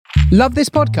Love this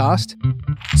podcast?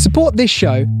 Support this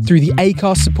show through the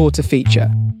Acast supporter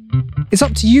feature. It's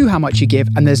up to you how much you give,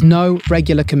 and there's no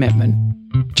regular commitment.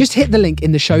 Just hit the link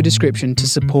in the show description to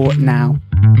support now.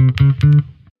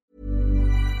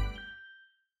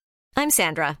 I'm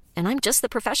Sandra, and I'm just the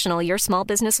professional your small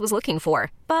business was looking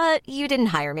for. But you didn't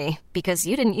hire me because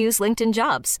you didn't use LinkedIn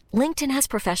Jobs. LinkedIn has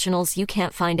professionals you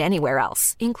can't find anywhere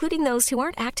else, including those who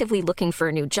aren't actively looking for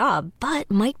a new job, but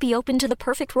might be open to the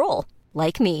perfect role,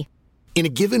 like me. In a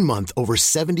given month, over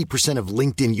 70% of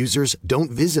LinkedIn users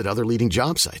don't visit other leading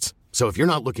job sites. So if you're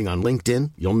not looking on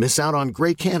LinkedIn, you'll miss out on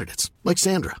great candidates like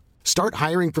Sandra. Start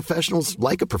hiring professionals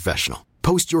like a professional.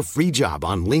 Post your free job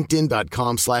on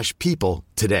linkedin.com/people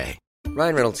today.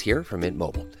 Ryan Reynolds here from Mint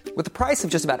Mobile. With the price of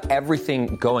just about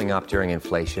everything going up during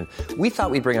inflation, we thought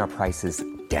we'd bring our prices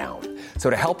down. So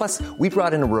to help us, we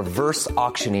brought in a reverse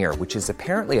auctioneer, which is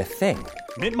apparently a thing.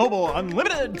 Mint Mobile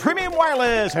Unlimited Premium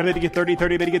Wireless. How to get 30,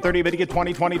 30, bit to get 30, bit to get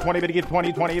 20, 20, 20, bit to get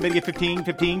 20, 20, bit to get 15,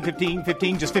 15, 15,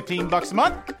 15, just $15 a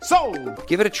month? Sold!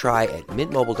 Give it a try at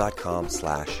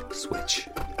mintmobile.com/switch.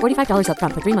 $45 up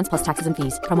front for 3 months plus taxes and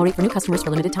fees. Promo rate for new customers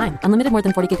for limited time. Unlimited more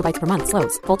than 40 gigabytes per month.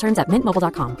 Slows full terms at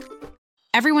mintmobile.com.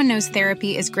 Everyone knows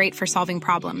therapy is great for solving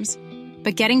problems.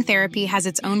 But getting therapy has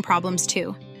its own problems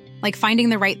too. Like finding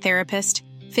the right therapist,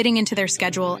 fitting into their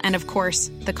schedule, and of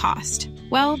course, the cost.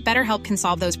 Well, BetterHelp can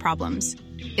solve those problems.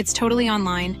 It's totally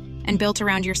online and built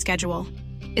around your schedule.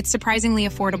 It's surprisingly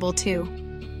affordable too.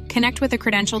 Connect with a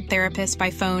credentialed therapist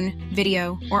by phone,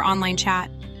 video, or online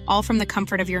chat, all from the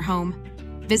comfort of your home.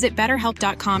 Visit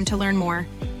BetterHelp.com to learn more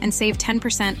and save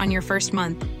 10% on your first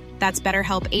month. That's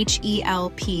BetterHelp,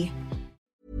 H-E-L-P.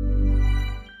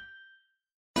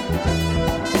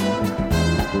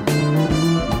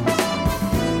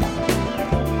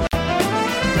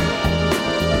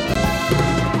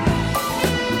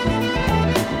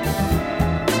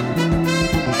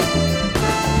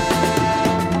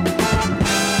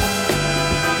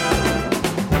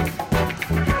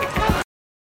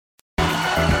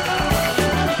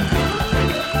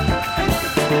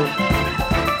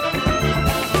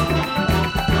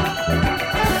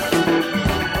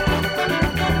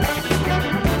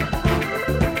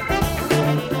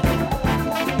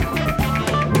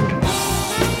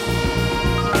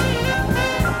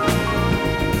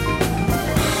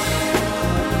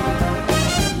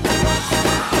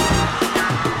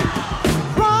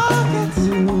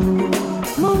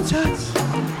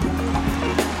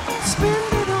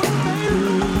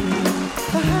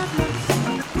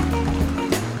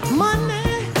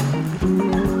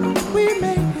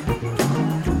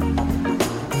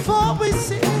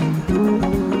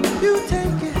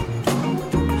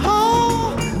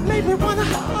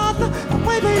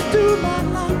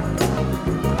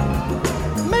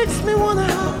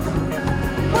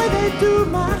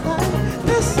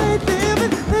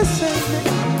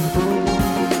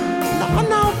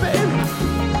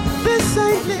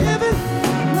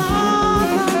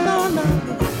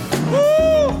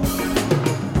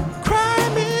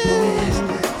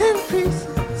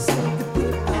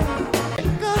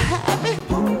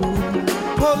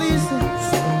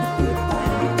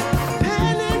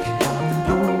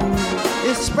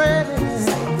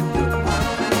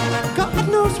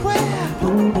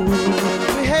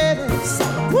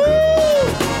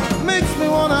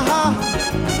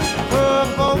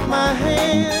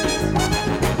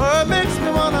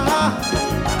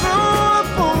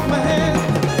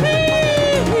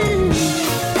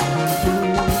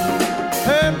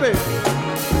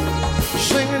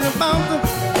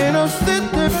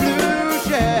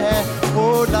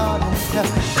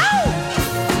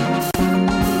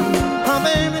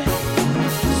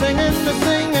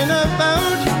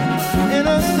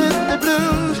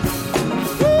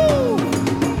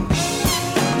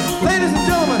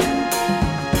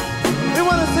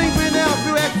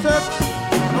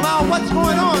 What's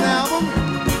Going On album.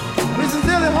 We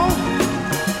sincerely hope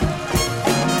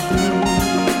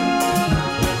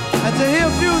that you hear a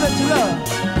few that you love.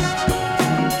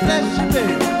 Bless you,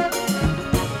 baby.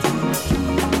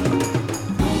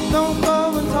 Don't go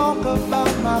and talk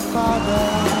about my father.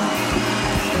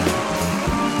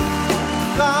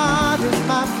 God is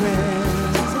my friend.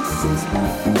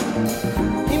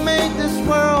 He made this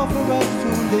world for us to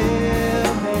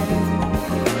live in.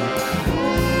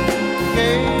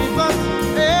 Gave us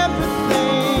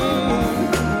everything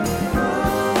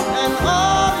and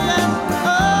all left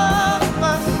of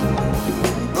us.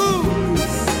 Ooh,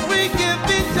 we give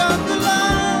each other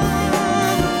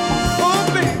love. Oh,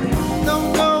 baby, don't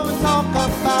go and talk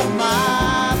about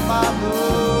my father.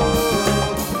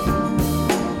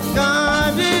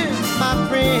 God is my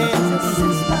friend.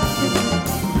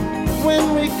 When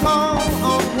call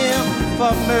on him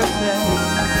for mercy,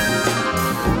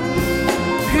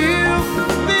 he'll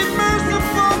be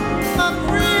merciful, my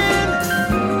friend.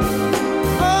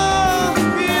 Oh,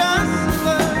 he asks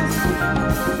us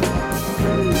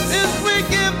if we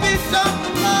give each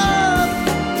other love,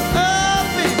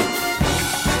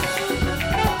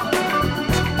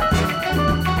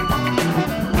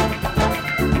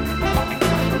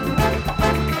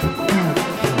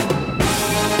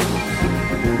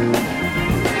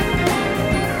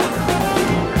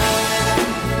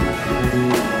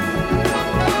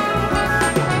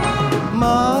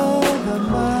 Mother,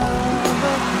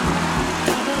 mother,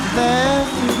 there's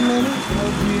too many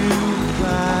of you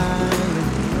crying.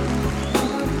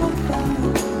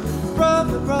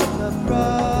 Brother, brother,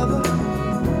 brother,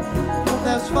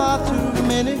 there's far too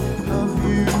many of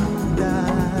you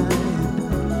dying.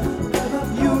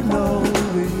 You know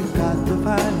we've got to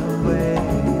find a way.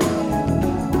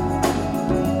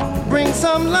 Bring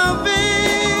some love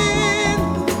in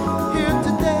here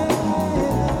today.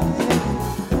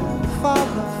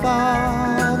 Father,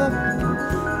 Father,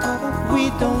 we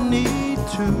don't need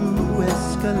to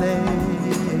escalate.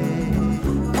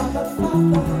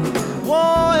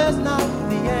 War is not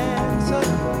the answer,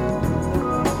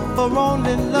 for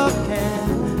only love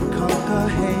can conquer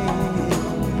hate.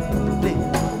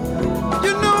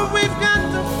 You know we've got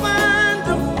to find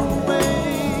a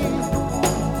way,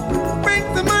 bring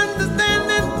some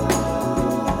understanding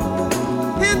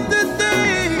in the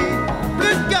day.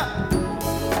 Good God.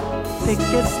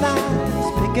 Picket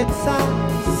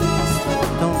signs,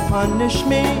 don't punish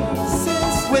me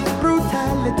with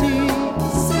brutality.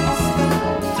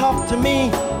 Talk to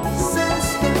me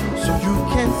so you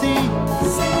can see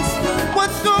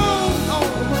what's going on.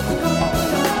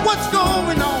 What's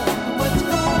going on?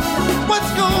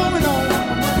 What's going on?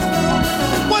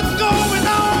 What's going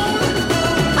on?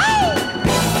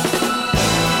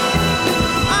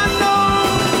 I know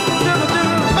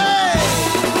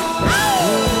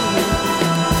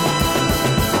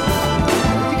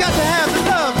you got to have the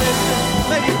love,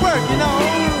 make it work, you know.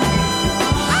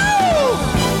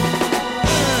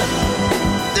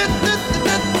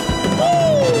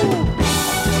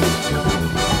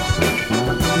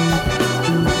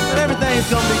 But everything's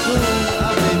gonna be cool.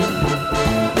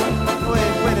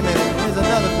 Wait a minute. Here's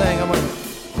another thing I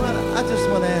just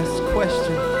want to ask a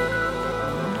question.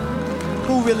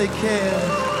 Who really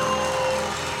cares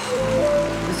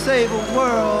to save a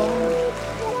world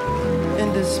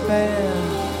in despair?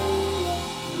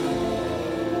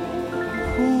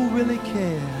 Who really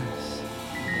cares?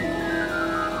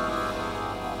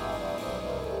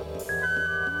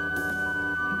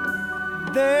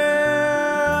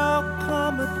 There'll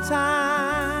come a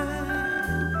time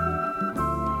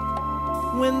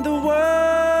when the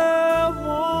world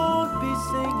won't be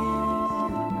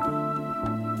singing,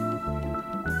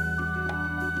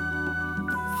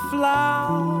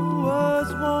 flowers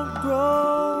won't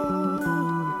grow,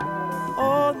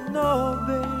 oh no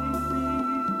baby,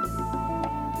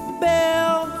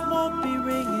 bells won't be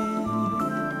ringing.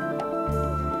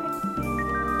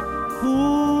 Who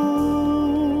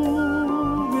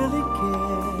really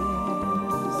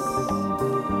cares?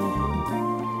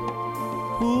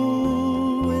 Who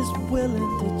is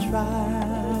willing to try?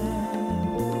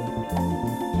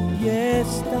 Yes,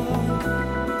 darling,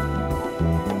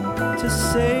 to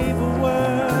save a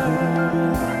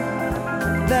world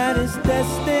that is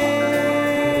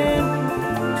destined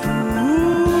to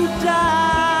die.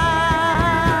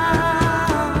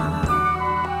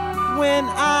 When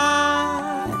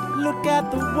I look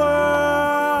at the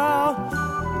world,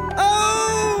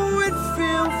 oh, it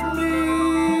fills me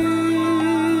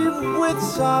with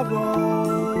sorrow.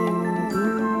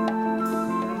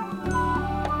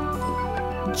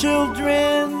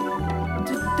 Children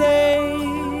today,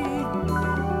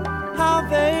 how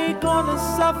they gonna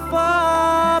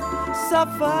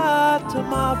suffer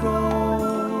tomorrow?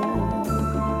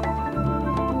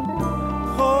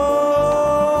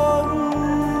 Oh,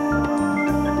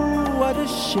 what a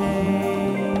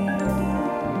shame,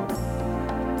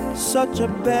 such a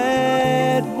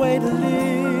bad way to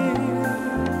live.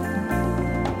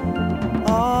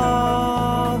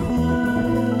 Oh,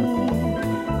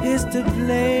 who is to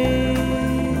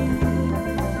blame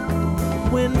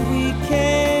when we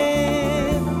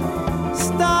can't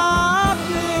stop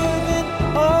living?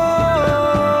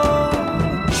 Oh,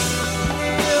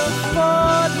 live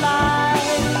for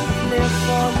life, live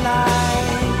for life.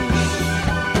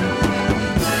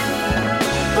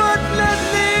 But let's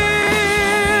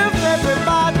live,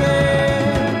 everybody.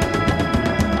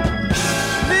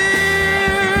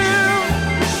 Live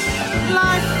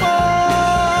life for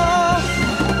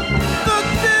the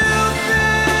day.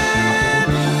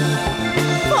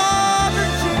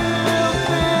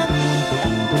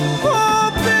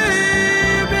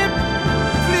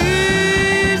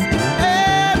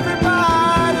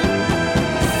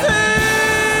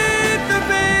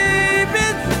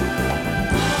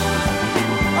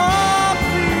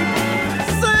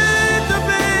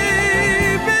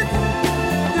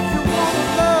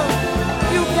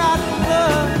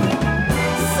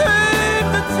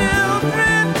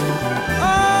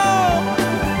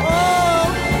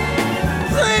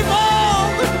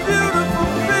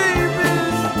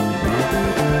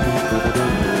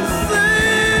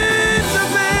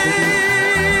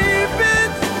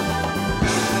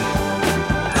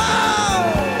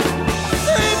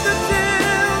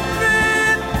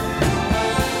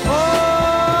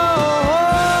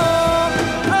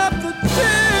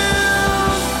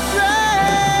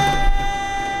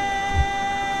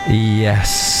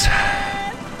 yes.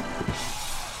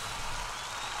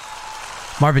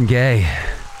 Marvin Gaye.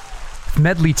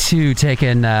 Medley 2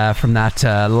 taken from that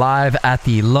live at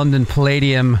the London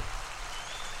Palladium.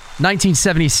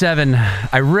 1977.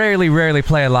 I rarely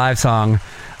play a live song,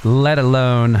 let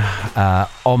alone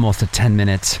almost a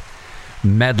 10-minute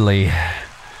medley.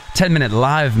 10-minute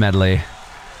live medley.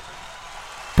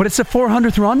 But it's the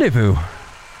 400th Rendezvous.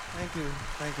 Thank you.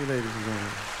 Thank you, ladies and gentlemen.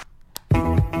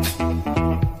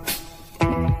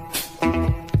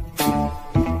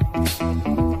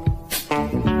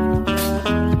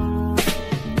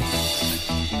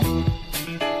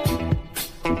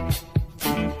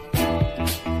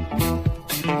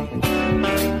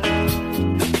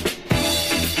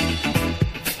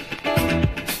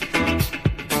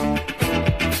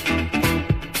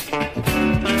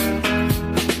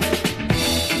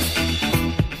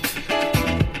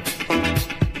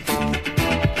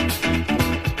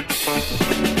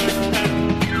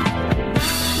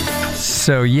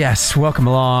 So yes, welcome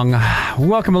along to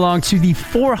the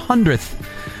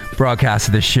 400th broadcast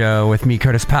of this show with me,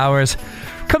 Kurtis Powers,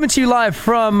 coming to you live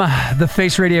from the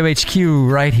Face Radio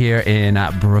HQ right here in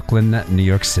Brooklyn, New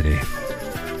York City.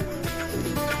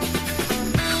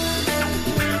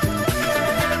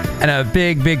 And a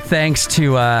big thanks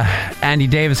to Andy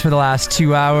Davis for the last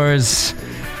 2 hours.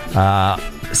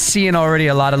 Seeing already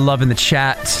a lot of love in the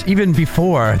chat, even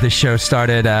before the show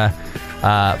started.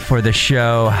 For the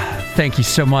show. Thank you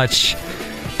so much.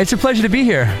 It's a pleasure to be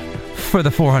here for the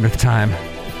 400th time.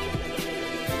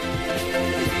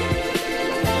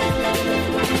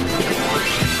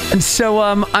 And so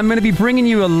I'm going to be bringing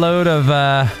you a load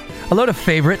of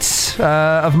favorites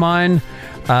of mine,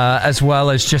 as well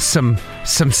as just some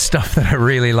stuff that I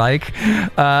really like.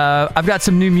 I've got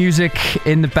some new music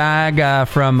in the bag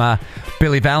from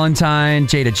Billy Valentine,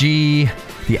 Jada G,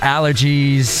 The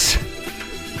Allergies.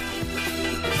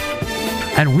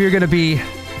 And we're going to be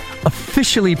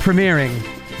officially premiering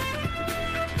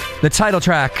the title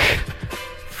track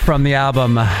from the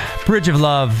album Bridge of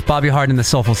Love, Bobby Hart and the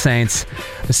Soulful Saints.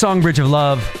 The song Bridge of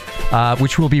Love,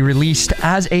 which will be released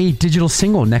as a digital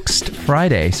single next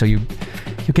Friday. So you'll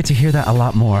get to hear that a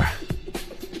lot more.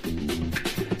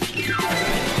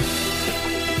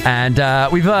 And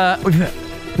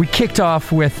we kicked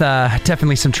off with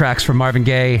definitely some tracks from Marvin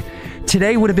Gaye.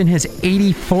 Today would have been his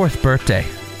 84th birthday.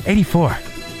 84.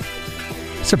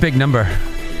 It's a big number.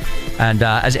 And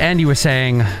as Andy was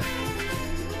saying,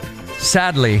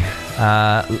 sadly,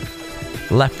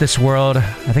 left this world,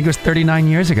 I think it was 39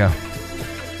 years ago.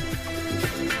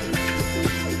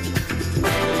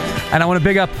 And I want to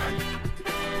big up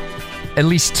at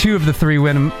least two of the three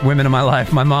women in my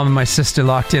life. My mom and my sister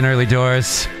locked in early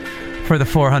doors for the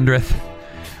 400th.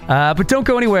 But don't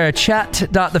go anywhere.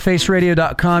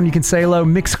 Chat.thefaceradio.com. You can say hello.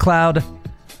 Mixcloud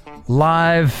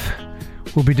Live.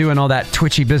 We'll be doing all that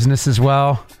twitchy business as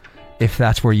well, if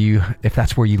that's where you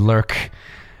lurk.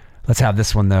 Let's have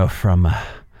this one though from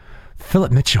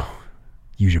Philip Mitchell.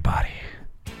 Use your body.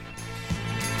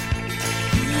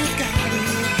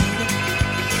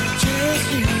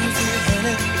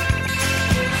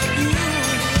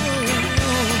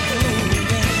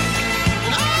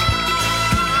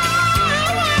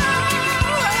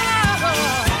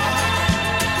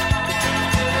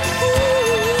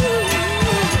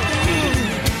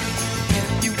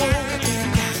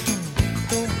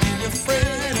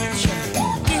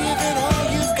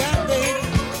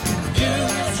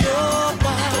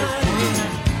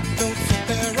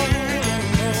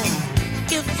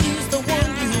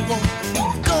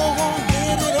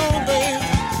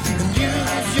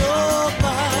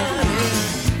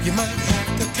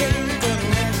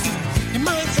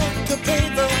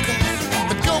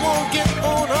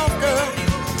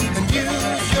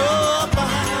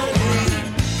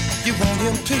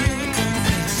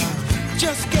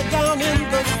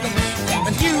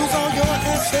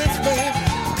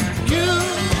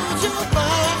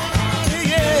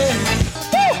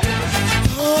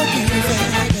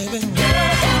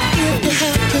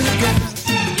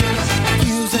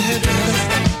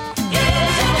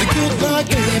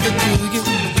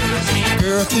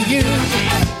 To you, oh,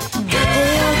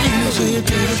 use it,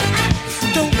 baby.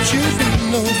 Don't you be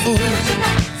no fool.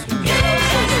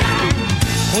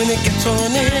 When it gets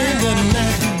on in the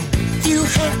night, you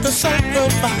have to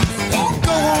sacrifice.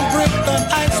 Go on, break the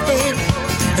ice, baby,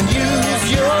 and use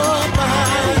your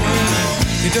body.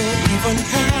 You don't even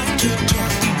have to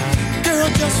talk, girl,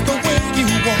 just the way you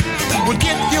walk will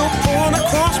get your point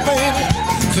across, baby.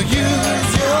 So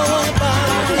use your body.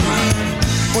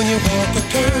 When you want to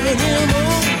turn him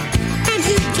on, and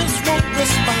he just won't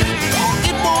respond,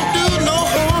 it won't do no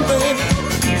harm, baby.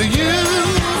 To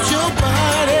use your body.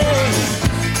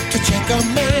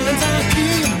 man's IQ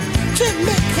to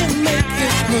make him make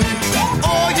his move.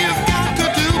 All you've got to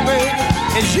do, baby,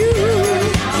 is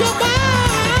use your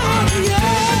body, yeah.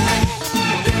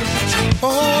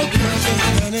 Oh, use it,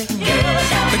 honey.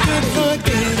 The good Lord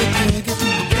gave it to you.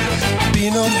 Be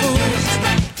no fool.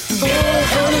 Oh,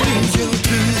 honey, use your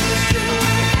tools.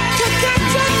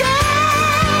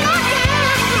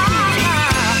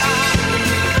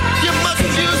 You must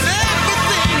use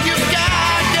everything you've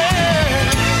got,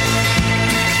 yeah.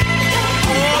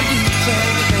 Oh, use it,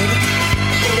 baby.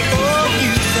 Oh,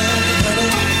 use it, honey.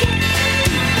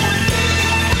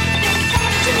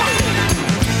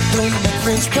 Don't let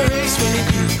friends persuade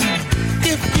you.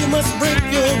 If you must break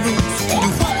your rules, do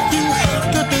what you have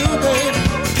to do, baby.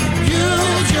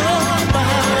 Use your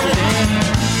body.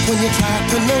 When you try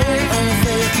to know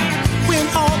unfair, when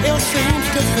all else seems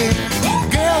to fail,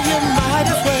 girl, you might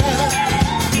as well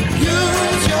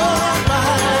use your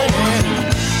body.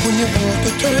 When you want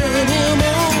to turn him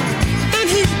on, and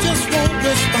he just won't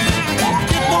respond,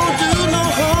 it won't do no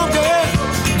harm, girl,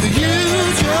 to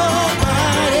use your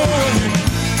body.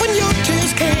 When your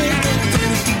tears can't get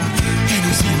through, and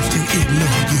he seems to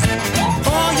ignore you,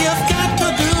 all you've got to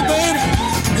do, baby,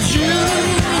 is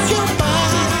use your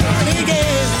body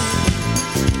again.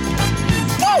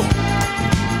 Woo!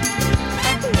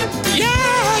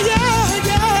 Yeah, yeah,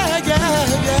 yeah, yeah,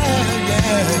 yeah,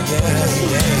 yeah, yeah.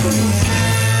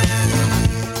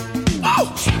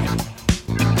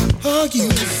 Oh, you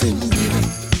listen, baby.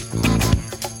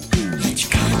 Let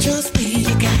your conscience be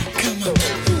your guide. Come on,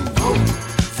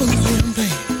 fool him,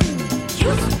 baby.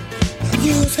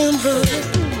 Use him, honey.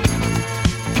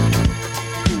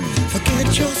 Forget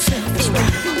your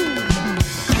self-respect.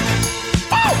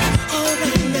 All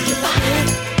right now, your body.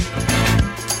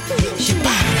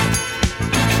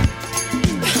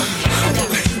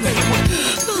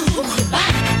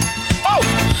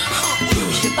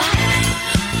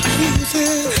 Use it,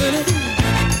 honey.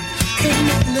 Come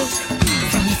on now,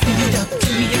 from your feet up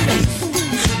to your face.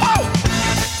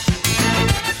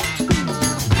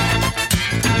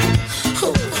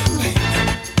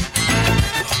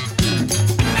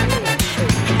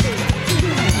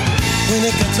 When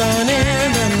it gets on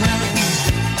in the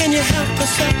night, and you have to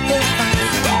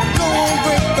sacrifice, go and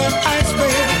break the ice,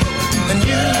 baby, and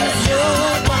use your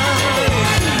body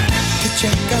to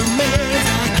check a man's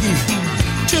IQ,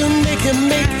 to make him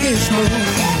make his move.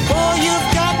 All you've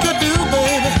got to do,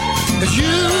 baby, is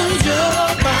use your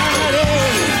body.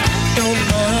 Don't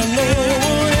mind no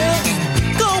one else.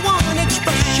 Go on,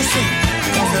 express yourself,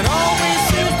 'cause it always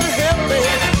seems to help,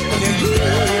 baby, when you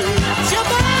use your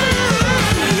body.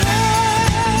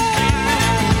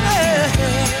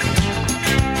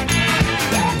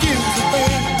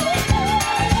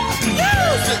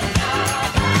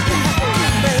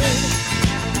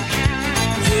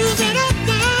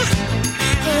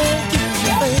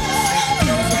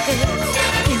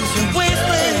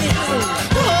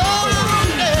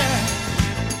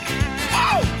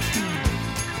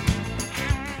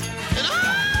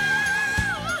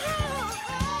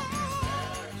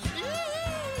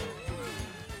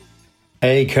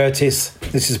 Hey Kurtis,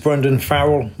 this is Brendan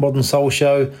Farrell, Modern Soul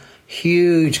Show.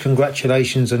 Huge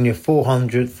congratulations on your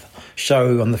 400th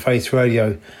show on the Faith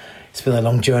Radio. It's been a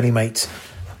long journey, mate.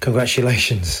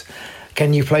 Congratulations.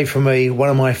 Can you play for me one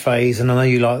of my faves, and I know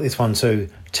you like this one too,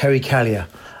 Terry Callier,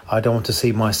 I Don't Want to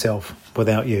See Myself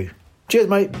Without You. Cheers,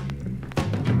 mate.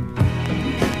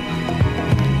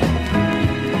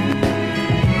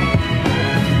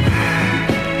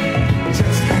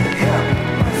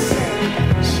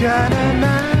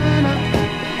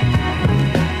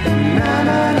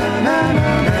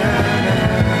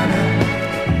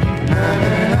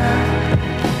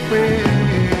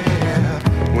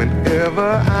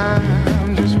 Whenever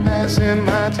I'm just passing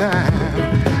my time,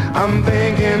 I'm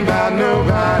thinking about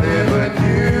nobody but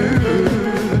you.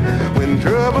 When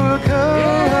trouble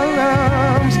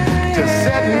comes to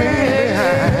set me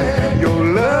behind, your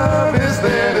love is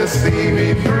there to see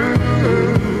me through.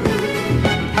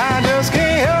 I just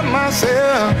can't help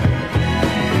myself.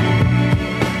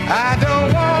 I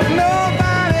don't want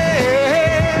nobody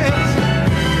else.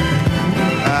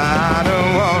 I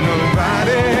don't want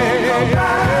nobody else.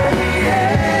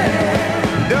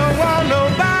 Don't want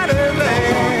nobody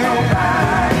else.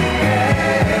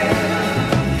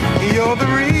 You're the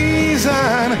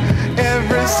reason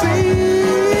every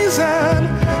season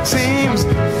seems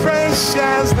fresh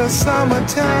as the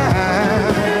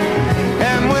summertime.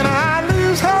 And when I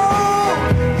lose hope,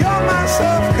 you're my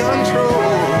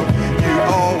self-control. You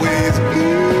always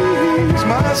ease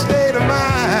my state of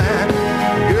mind.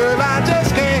 Girl, I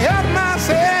just can't help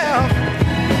myself.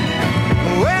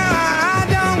 Well, I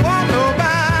don't want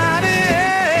nobody.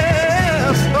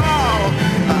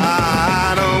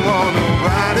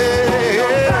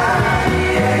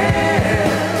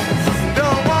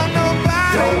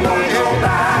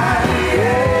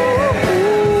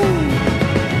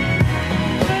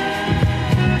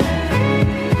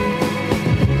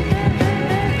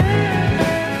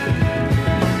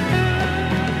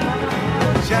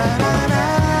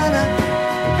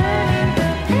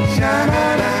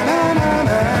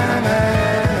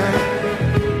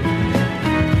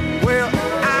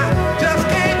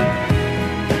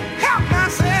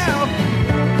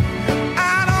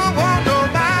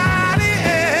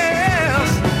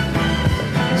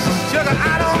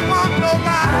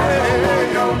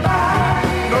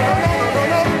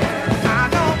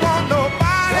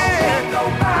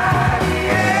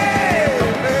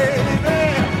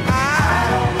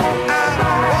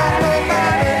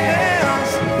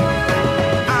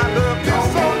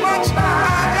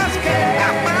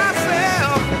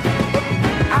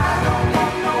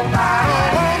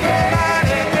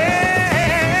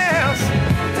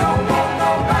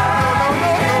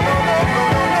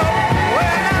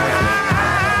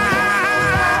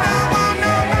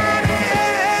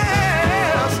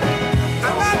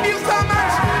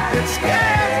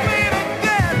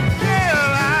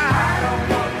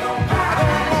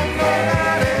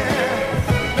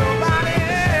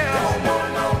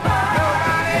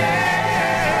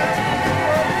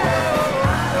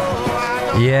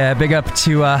 Yeah, big up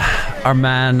to our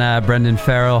man Brendan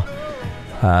Farrell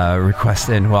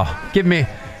requesting,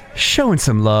 showing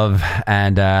some love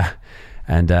and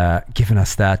giving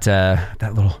us that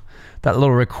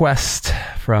little request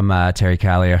from Terry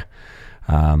Callier.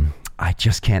 I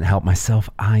just can't help myself.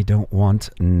 I don't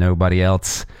want nobody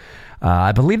else.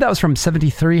 I believe that was from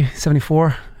 73,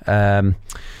 74.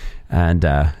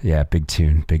 Big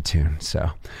tune.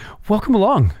 So welcome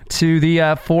along to the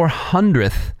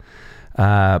 400th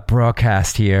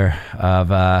broadcast here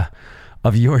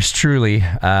of yours truly,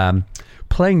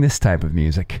 playing this type of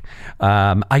music.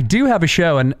 I do have a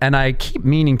show, and I keep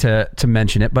meaning to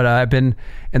mention it, but I've been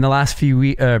in the last few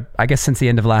weeks, I guess since the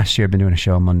end of last year, I've been doing a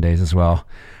show on Mondays as well,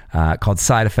 called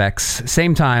Side Effects.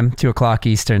 Same time, 2 o'clock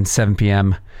Eastern, 7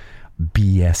 p.m.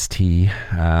 BST,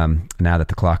 now that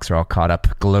the clocks are all caught up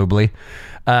globally.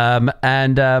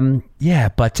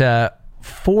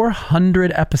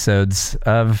 400 episodes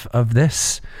of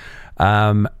this.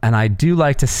 And I do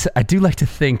like to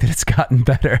think that it's gotten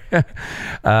better.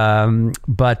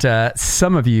 But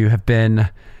some of you have been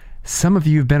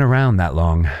around that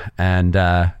long, and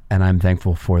I'm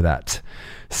thankful for that.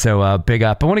 So big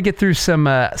up. I want to get through some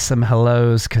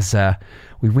hellos, because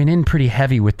we went in pretty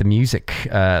heavy with the music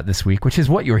this week, which is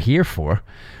what you're here for.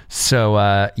 So,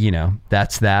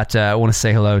 that's that. I want to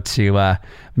say hello to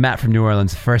Matt from New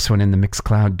Orleans, the first one in the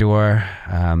Mixcloud door.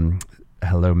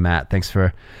 Hello, Matt. Thanks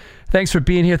for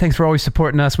being here. Thanks for always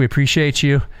supporting us. We appreciate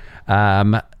you.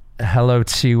 Hello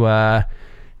to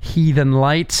Heathen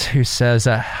Light, who says,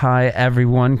 hi,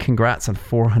 everyone. Congrats on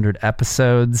 400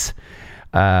 episodes.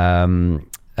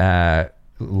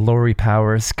 Lori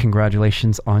Powers,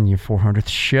 congratulations on your 400th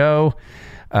show.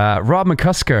 Rob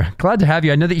McCusker, glad to have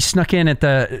you. I know that you snuck in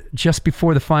at just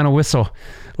before the final whistle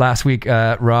last week,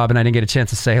 Rob, and I didn't get a chance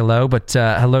to say hello, but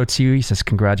hello to you. He says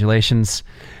congratulations.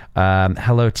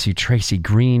 Hello to Tracy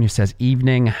Green, who says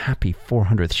evening, happy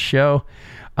 400th show.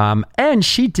 And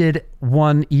she did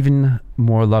one even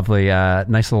more lovely,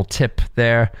 nice little tip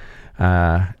there.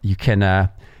 You can,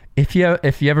 if you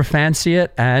ever fancy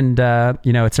it, and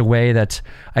it's a way that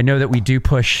I know that we do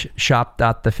push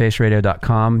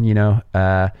shop.thefaceradio.com,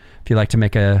 if you'd like to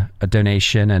make a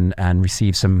donation and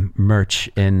receive some merch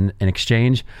in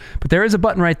exchange. But there is a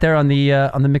button right there on the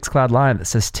Mixcloud Live that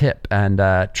says tip, and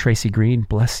Tracy Green,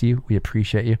 bless you, we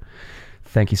appreciate you.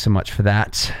 Thank you so much for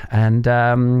that. And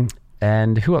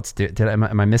who else am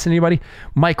I missing anybody?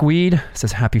 Mike Weed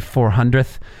says happy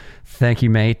 400th. Thank you,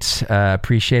 mate.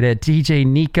 Appreciate it. DJ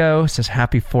Nico says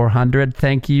happy 400.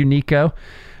 Thank you, Nico.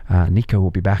 Nico will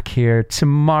be back here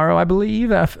tomorrow, I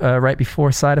believe, right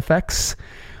before Side Effects.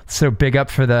 So big up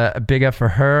for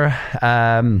her,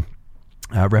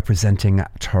 representing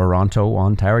Toronto,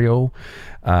 Ontario.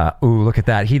 Look at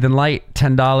that. Heathen Light,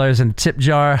 $10 in tip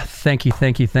jar. Thank you.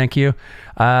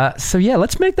 So yeah,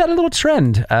 let's make that a little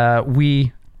trend.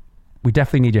 We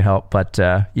definitely need your help, but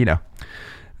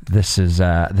this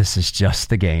is just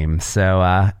the game.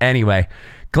 So anyway,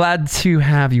 glad to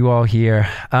have you all here.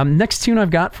 Next tune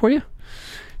I've got for you,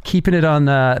 keeping it on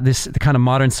the kind of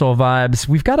modern soul vibes.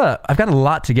 I've got a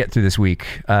lot to get through this week.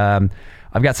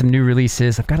 I've got some new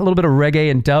releases. I've got a little bit of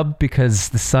reggae and dub because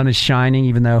the sun is shining,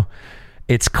 even though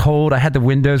it's cold. I had the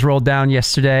windows rolled down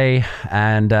yesterday,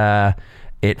 and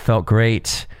it felt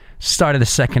great. Started the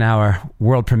second hour,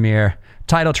 world premiere,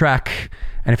 title track.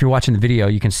 And if you're watching the video,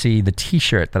 you can see the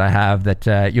t-shirt that I have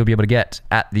that you'll be able to get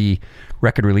at the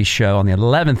record release show on the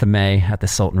 11th of May at the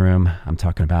Sultan Room. I'm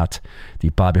talking about the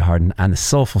Bobby Hardin and the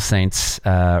Soulful Saints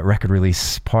record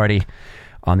release party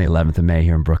on the 11th of May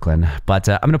here in Brooklyn. But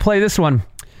I'm going to play this one.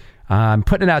 I'm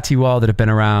putting it out to you all that have been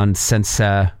around since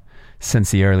the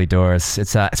early doors.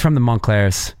 It's from the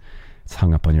Montclairs. It's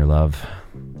Hung Up on Your Love.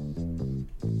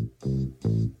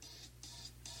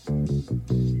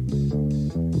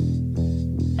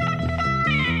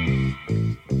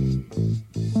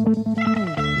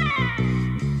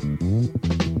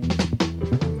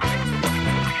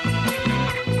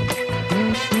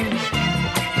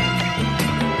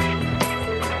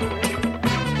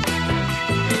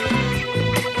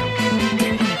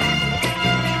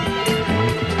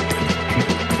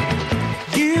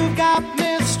 You got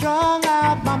me strung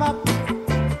out, mama.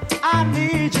 I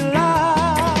need your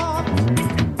love.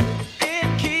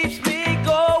 It keeps me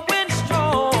going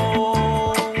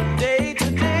strong day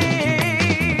to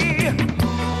day.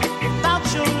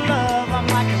 Without your love, I'm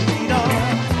like a needle.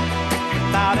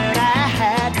 Without it, I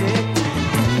had it.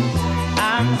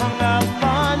 I'm hung up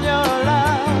on your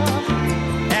love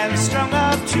and strung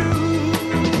up too.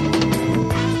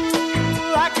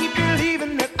 I keep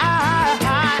believing that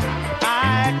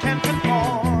I can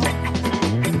conform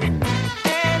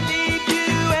and leave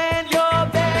you and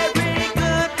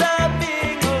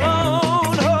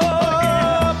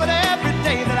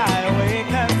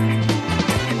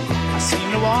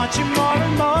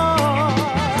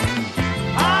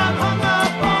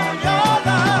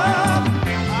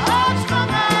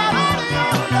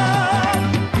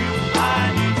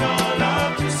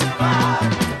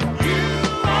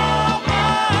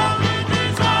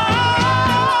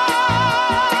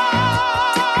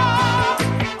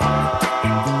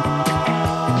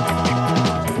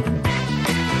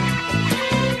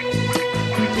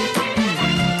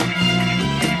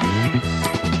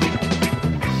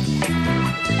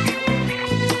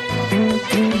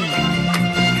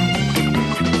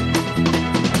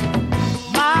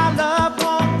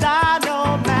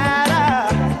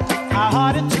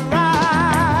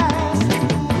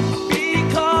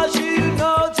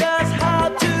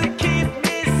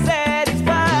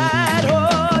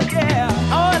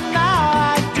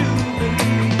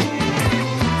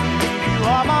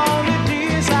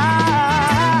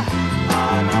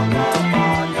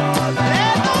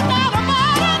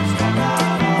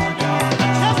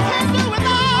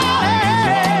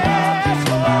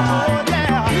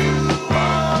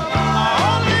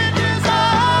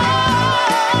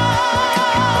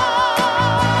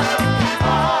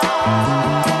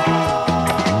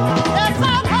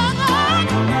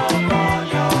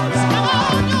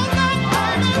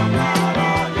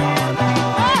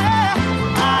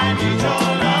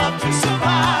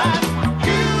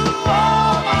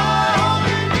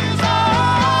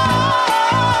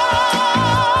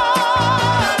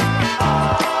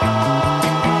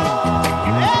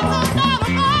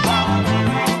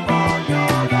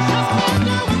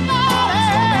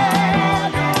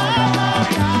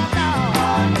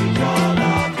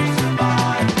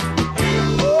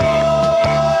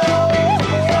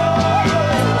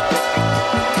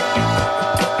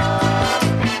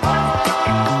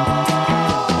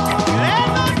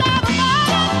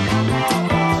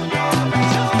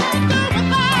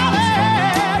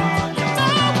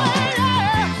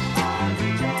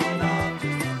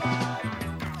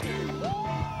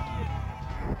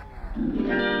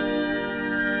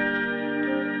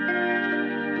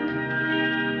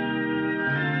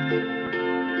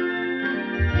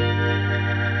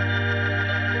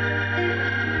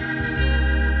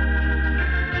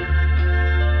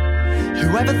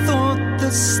Whoever thought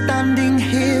that standing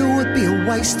here would be a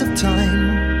waste of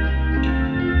time?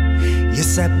 You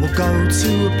said we'll go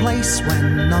to a place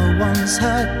when no one's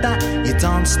heard that. You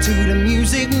dance to the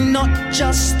music, not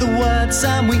just the words,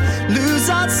 and we lose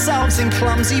ourselves in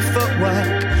clumsy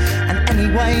footwork. And any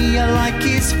way you like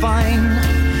is fine.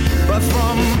 But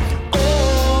from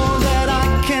all that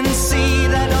I can see,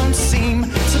 there don't seem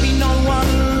to be no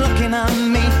one looking at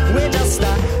me. We're just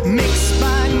a mixed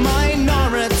bag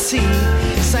minority,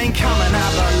 saying come and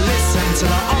have a listen to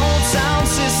the old sound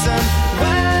system.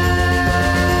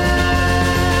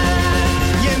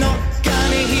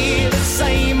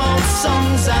 Same old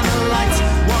songs and the lights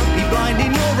won't be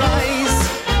blinding your eyes.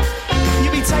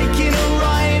 You'll be taking a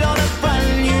ride on a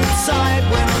brand new type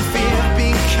when I'm fear of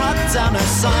being cut down a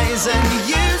size. And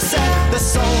you said the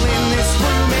soul in this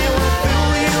room, it will fill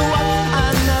you up.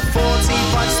 And that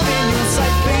 45 spin, you'll say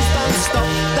please don't stop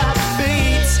that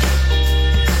beat.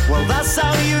 Well, that's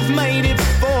how you've made it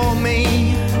for me.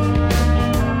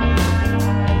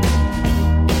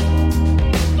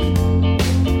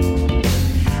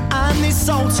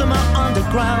 Ultimate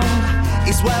underground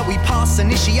is where we pass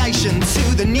initiation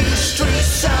to the new street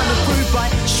sound, approved by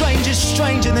strangers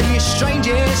stranger than your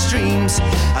strangest dreams.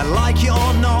 And like it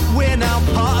or not, we're now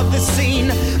part of the scene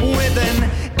with an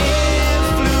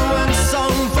influence so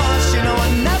vast. You know, I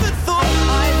never thought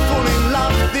I'd fall in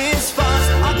love this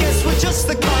fast. I guess we're just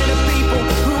the kind of people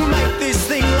who make this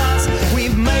thing last.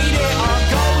 We've made it our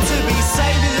goal to be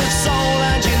saviors of soul,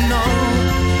 and you know,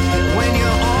 when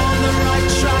you're on the right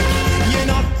track, you're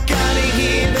not gonna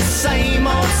hear the same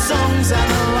old songs, and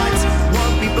the lights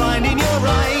won't be blinding your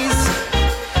eyes.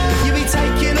 You'll be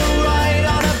taking a ride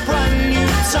on a brand new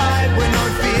type with no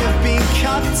fear of being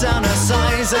cut down a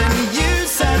size. And you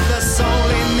said the soul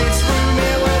in this room,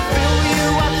 it will fill you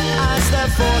up. As the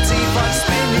 45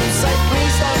 spin, you say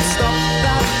please don't stop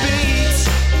that beat.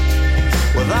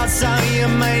 Well, that's how you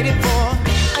made it,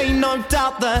 for ain't no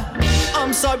doubt that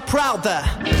I'm so proud that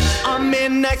I'm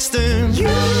in next to you.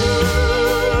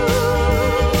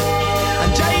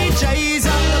 And JJ's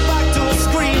at the back door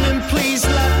screaming, please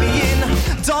let me in.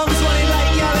 Don's running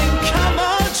late yelling, come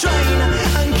on train.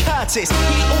 And Kurtis,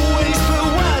 he always put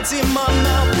words in my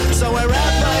mouth. So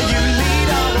wherever you lead,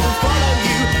 I will follow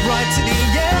you right to the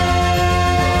end.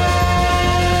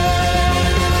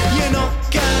 You're not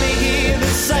gonna hear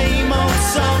the same old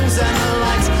songs, and the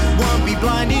lights won't be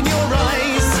blinding your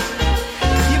eyes.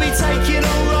 You'll be taking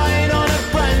a ride on a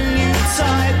brand new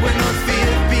type with no fear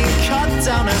of being cut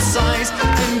down a size.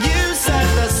 And you said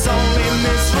the soul in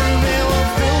this room, it will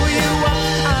fill you up.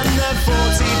 And the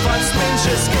 45 spins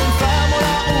just confirm what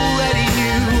I already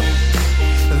knew.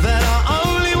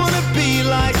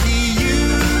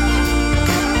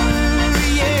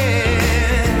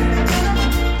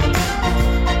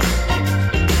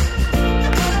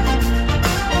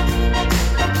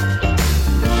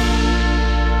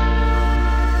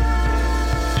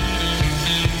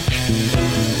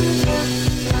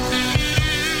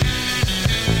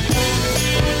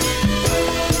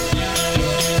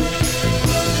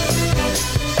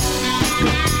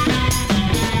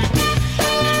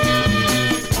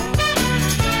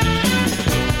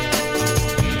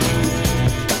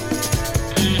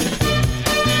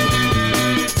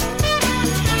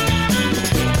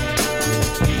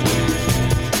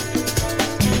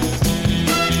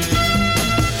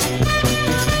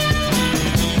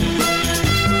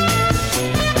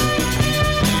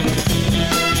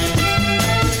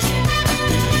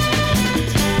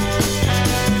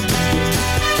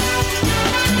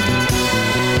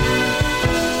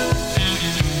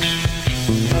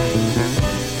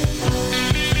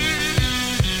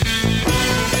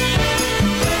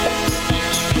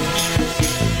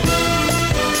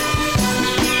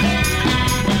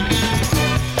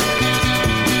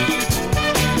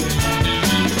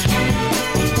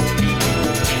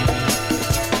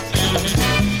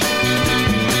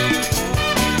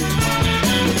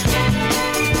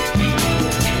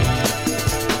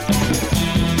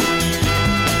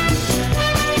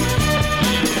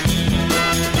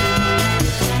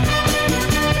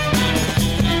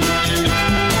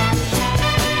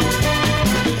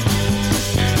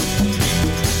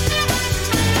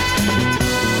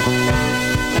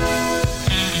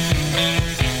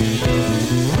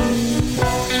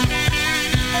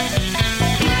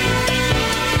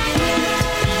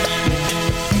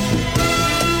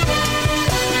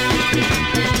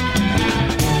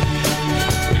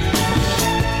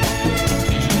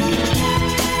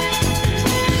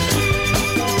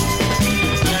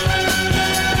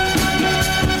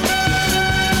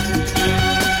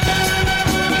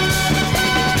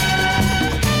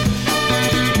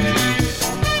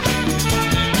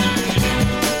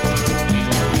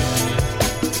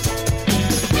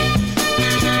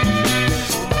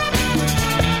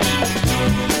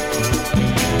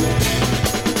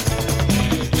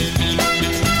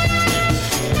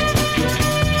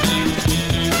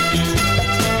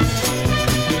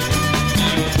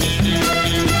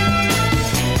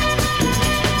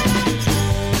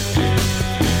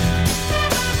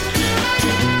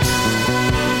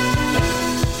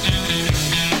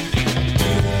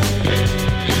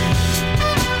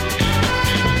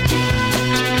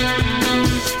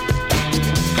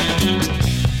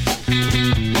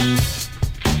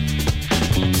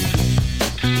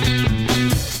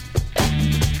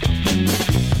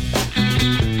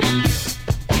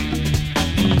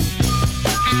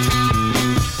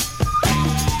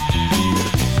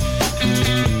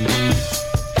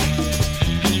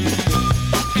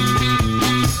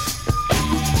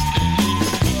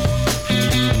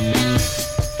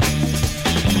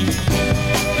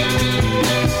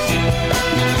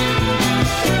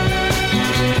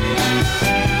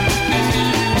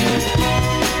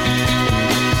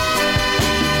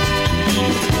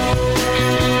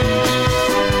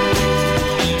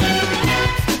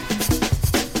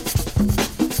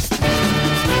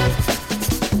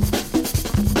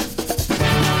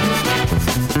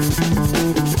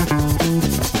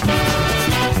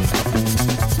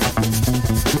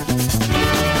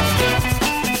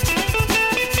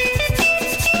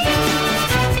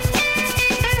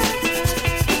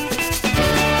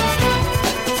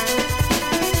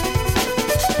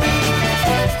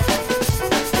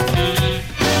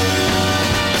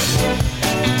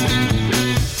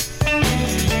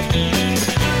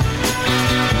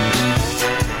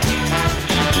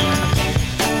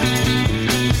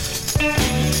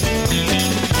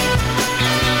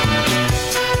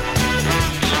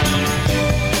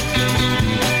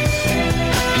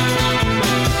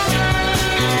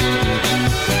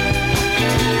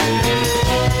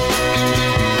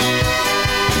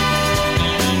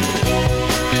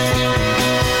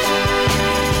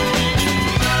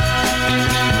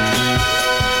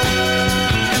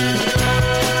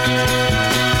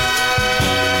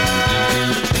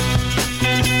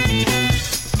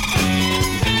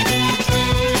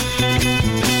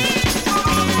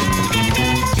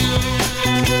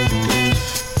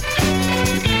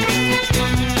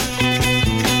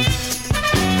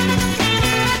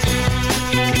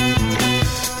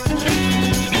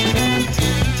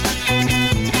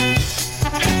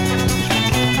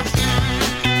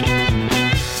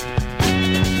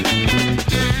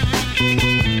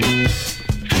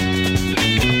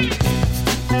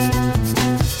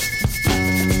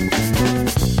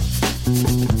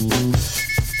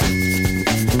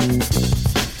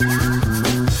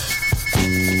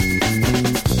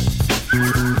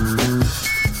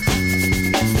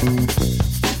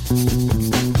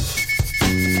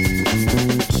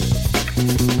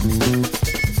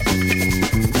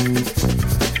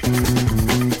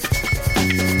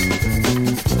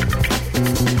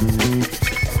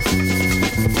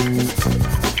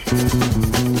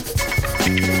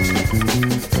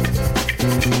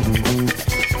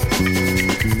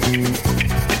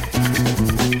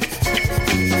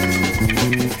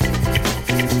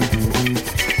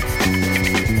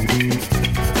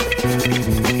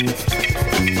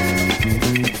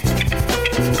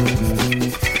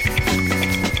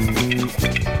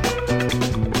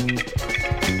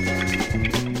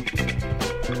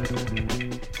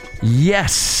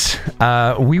 Yes,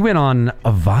 we went on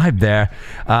a vibe there.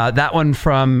 That one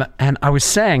from, and I was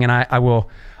saying, and I will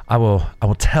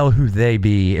tell who they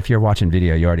be. If you're watching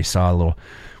video, you already saw we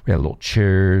had little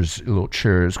cheers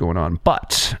going on.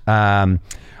 But a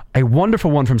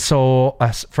wonderful one from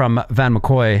Van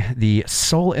McCoy, the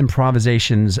Soul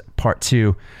Improvisations Part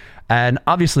 2, and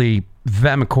obviously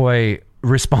Van McCoy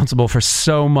responsible for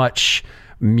so much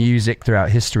music throughout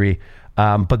history.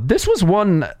 But this was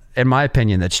one, in my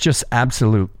opinion, that's just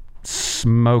absolute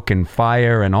smoke and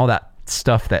fire and all that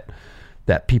stuff that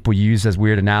people use as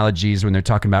weird analogies when they're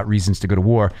talking about reasons to go to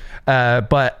war.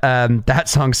 But that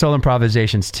song, Soul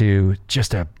Improvisations 2,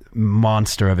 just a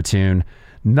monster of a tune.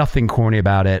 Nothing corny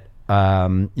about it.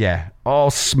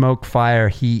 All smoke, fire,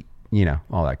 heat,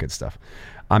 all that good stuff.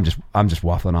 I'm just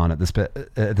waffling on at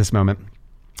this moment.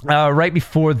 Right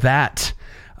before that,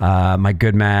 my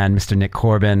good man, Mr. Nick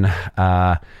Corbin,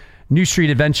 New Street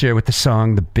Adventure with the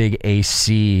song The Big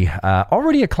AC.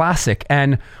 Already a classic,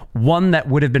 and one that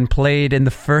would have been played in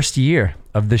the first year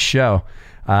of this show.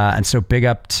 And so big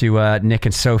up to Nick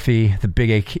and Sophie, the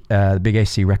Big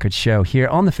AC Records show here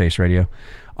on the Face Radio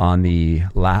on the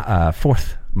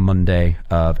fourth Monday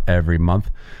of every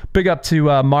month. Big up to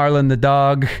Marlon the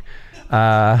dog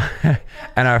and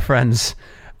our friends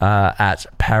at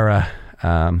Para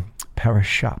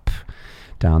Shop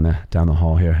down the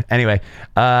hall here. Anyway,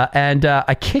 and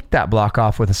I kicked that block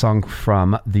off with a song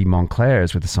from the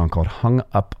Montclairs with a song called Hung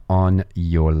Up on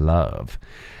Your Love.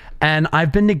 And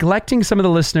I've been neglecting some of the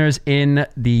listeners in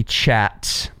the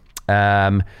chat.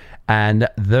 And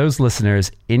those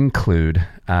listeners include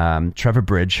Trevor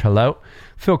Bridge, hello.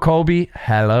 Phil Colby,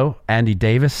 hello. Andy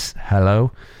Davis,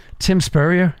 hello. Tim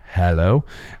Spurrier, hello.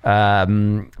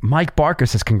 Mike Barker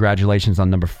says, congratulations on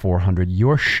number 400.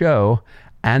 Your show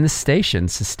and the station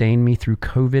sustained me through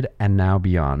COVID and now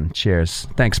beyond. Cheers.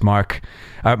 Thanks, Mike.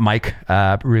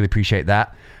 Really appreciate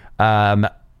that.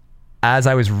 As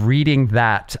I was reading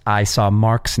that, I saw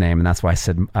Mark's name, and that's why I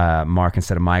said Mark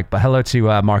instead of Mike. But hello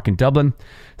to Mark in Dublin.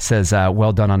 Says,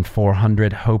 well done on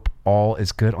 400. Hope all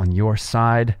is good on your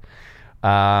side.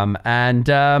 It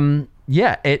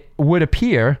would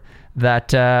appear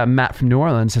that Matt from New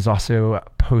Orleans has also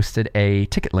posted a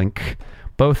ticket link,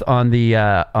 both on the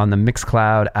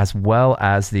Mixcloud as well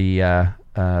as the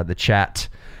chat,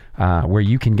 where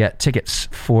you can get tickets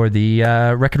for the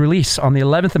record release on the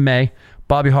 11th of May.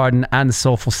 Bobby Hardin and the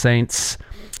Soulful Saints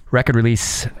record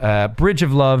release, Bridge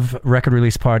of Love record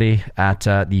release party at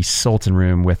the Sultan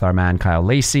Room with our man Kyle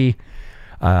Lacey.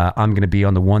 I'm going to be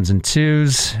on the 1s and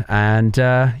 2s, and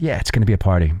it's going to be a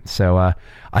party. So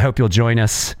I hope you'll join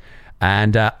us,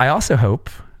 and I also hope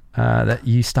that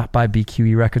you stop by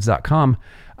bqerecords.com,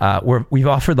 where we've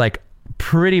offered like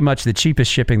pretty much the cheapest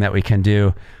shipping that we can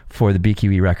do for the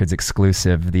BQE Records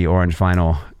exclusive, the orange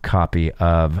vinyl copy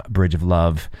of Bridge of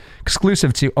Love,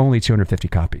 exclusive to only 250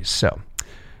 copies. So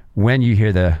when you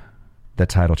hear the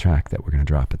title track that we're going to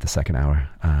drop at the second hour,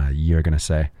 you're going to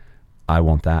say, I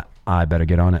want that. I better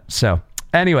get on it. So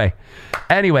anyway,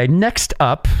 next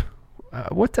up,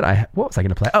 what was I going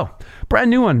to play? Oh, brand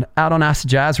new one out on Acid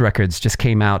Jazz Records just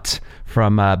came out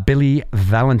from Billy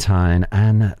Valentine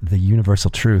and the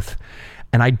Universal Truth.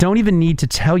 And I don't even need to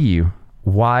tell you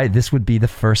why this would be the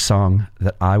first song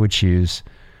that I would choose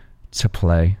to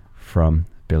play from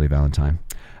Billy Valentine.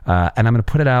 And I'm going to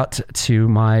put it out to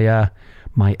my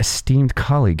esteemed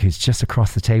colleague who's just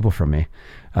across the table from me,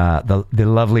 the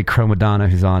lovely Chromadonna,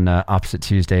 who's on Opposite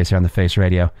Tuesdays here on the Face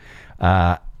Radio.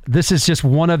 This is just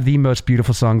one of the most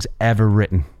beautiful songs ever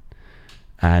written.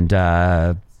 And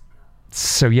and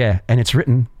it's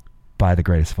written by the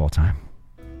greatest of all time.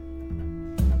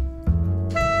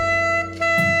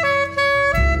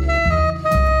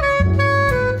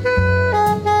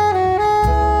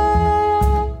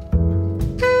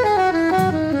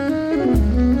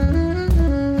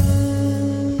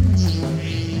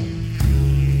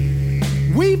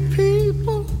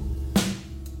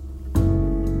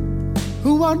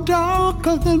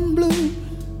 Darker than blue,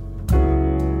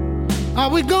 are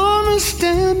we gonna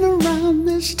stand around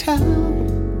this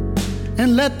town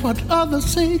and let what others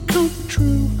say come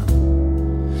true?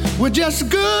 We're just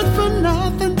good for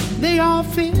nothing, they all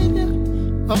figure.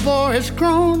 A boy is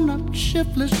grown up,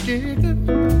 shiftless jigger.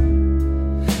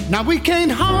 Now we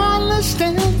can't hardly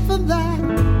stand for that,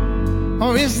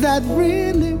 or is that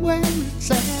really where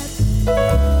it's at?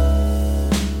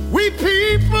 We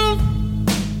people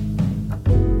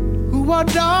who are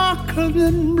darker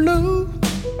than blue,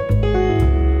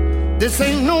 this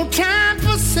ain't no time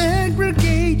for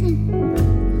segregating.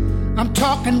 I'm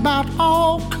talking about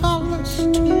all colors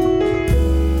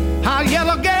too. How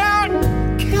yellow, girl,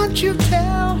 can't you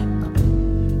tell?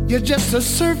 You're just the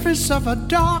surface of a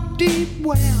dark, deep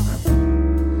well.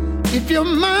 If your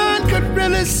mind could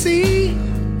really see,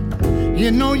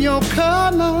 you know your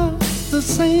color's the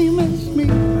same as me.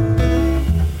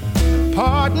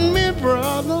 Pardon me,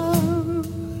 brother,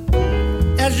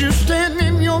 as you stand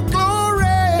in your glory.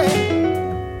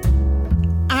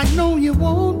 I know you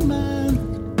won't mind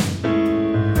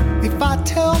if I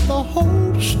tell the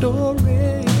whole story.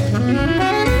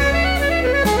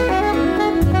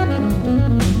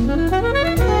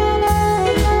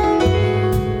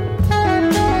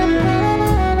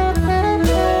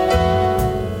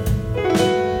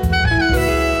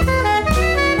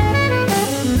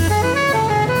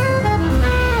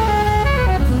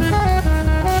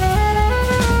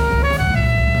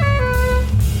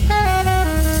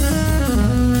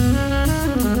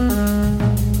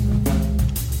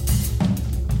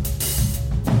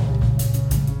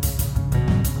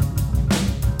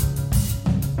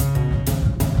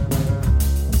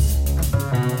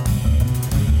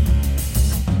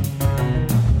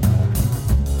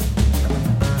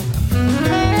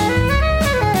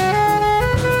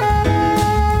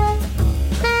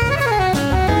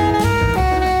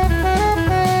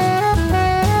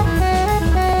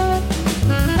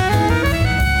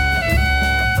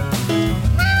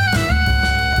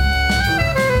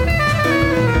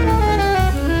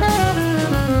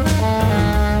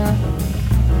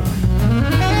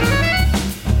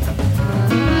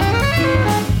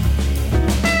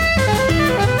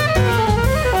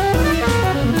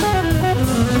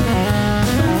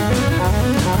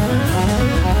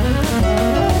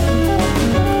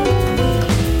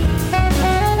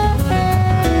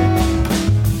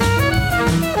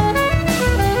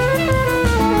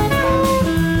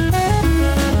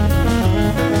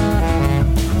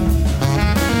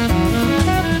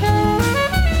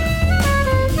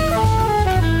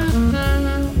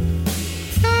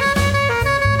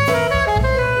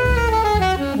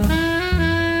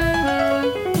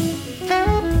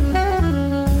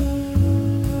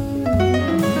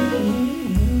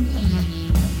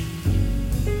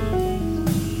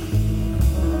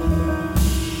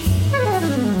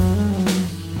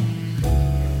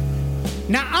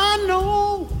 Now I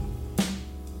know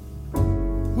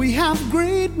we have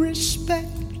great respect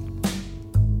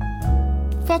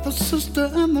for the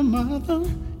sister and the mother.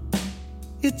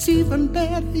 It's even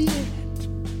better yet.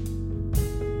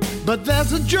 But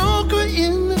there's a joker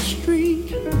in the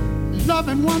street,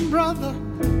 loving one brother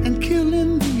and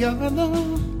killing the other.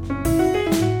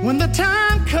 When the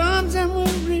time comes and we're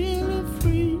really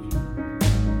free,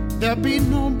 there'll be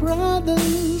no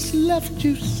brothers left,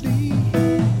 you see.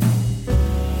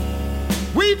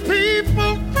 We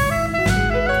people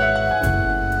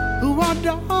who are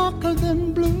darker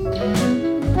than blue,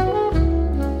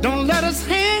 don't let us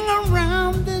hang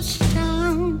around this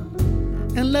town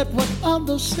and let what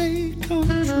others say come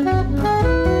true.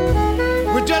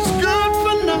 We're just good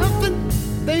for nothing,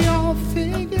 they all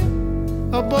figure.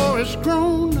 A boy is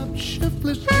grown up,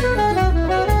 shiftless figure.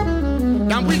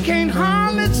 Now we can't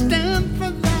hardly stand for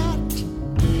that,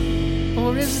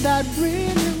 or is that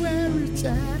really where it's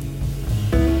at?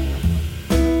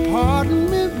 Pardon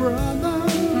me, brother,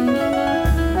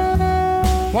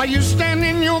 while you stand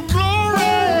in your glory,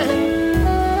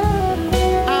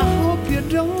 I hope you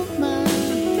don't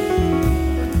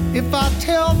mind if I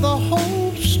tell the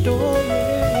whole story.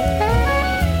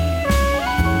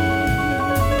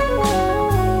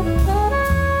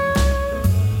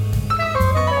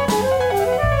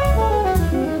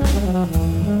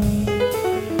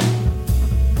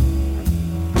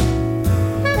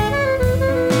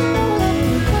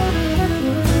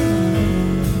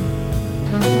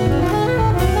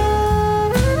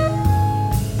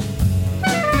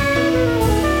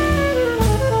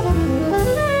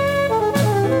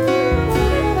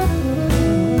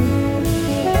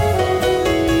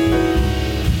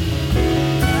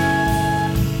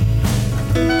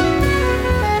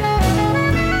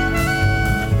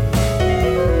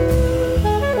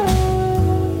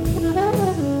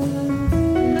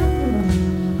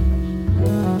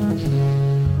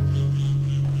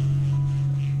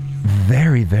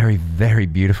 Very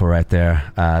beautiful right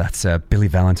there. That's Billy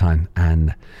Valentine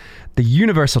and The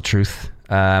Universal Truth,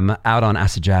 out on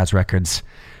Acid Jazz Records,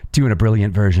 doing a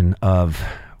brilliant version of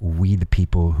We the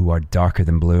People Who Are Darker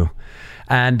Than Blue.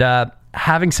 And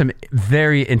having some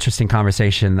very interesting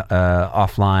conversation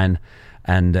offline.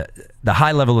 And the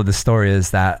high level of the story is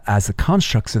that as the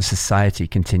constructs of society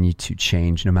continue to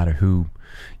change, no matter who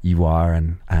you are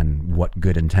and what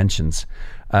good intentions,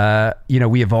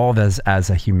 we evolve as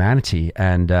a humanity,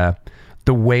 and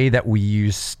the way that we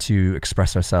use to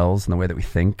express ourselves and the way that we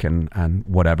think and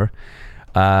whatever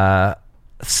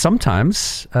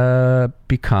sometimes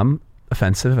become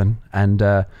offensive and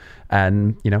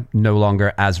no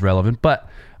longer as relevant. But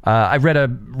I read a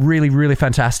really, really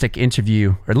fantastic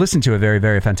interview, or listened to a very,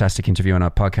 very fantastic interview on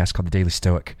a podcast called The Daily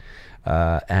Stoic.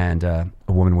 And a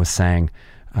woman was saying,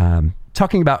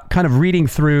 talking about kind of reading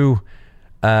through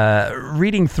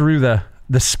the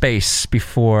space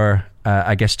before,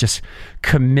 I guess, just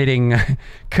committing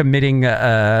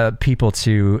people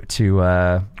to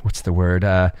what's the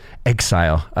word?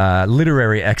 Exile,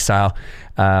 literary exile,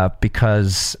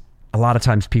 because a lot of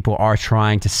times people are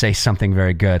trying to say something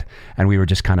very good. And we were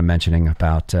just kind of mentioning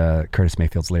about Curtis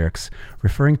Mayfield's lyrics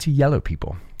referring to yellow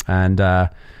people. And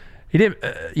he did,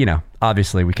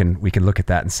 obviously we can look at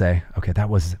that and say, okay, that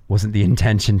wasn't the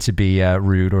intention to be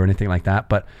rude or anything like that.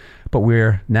 But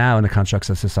we're now in the constructs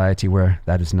of society where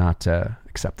that is not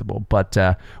acceptable. But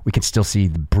we can still see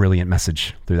the brilliant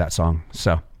message through that song.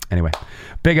 So anyway,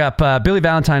 big up Billy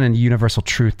Valentine and Universal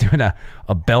Truth doing a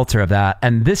belter of that.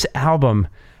 And this album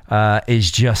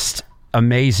is just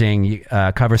amazing.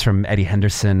 Covers from Eddie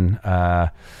Henderson,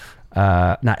 not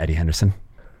Eddie Henderson.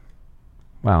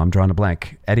 Wow, I'm drawing a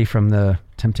blank. Eddie from the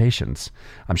Temptations.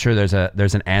 I'm sure there's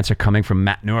an answer coming from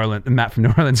Matt from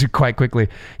New Orleans quite quickly.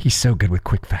 He's so good with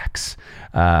quick facts.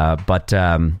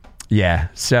 Yeah.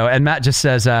 So, and Matt just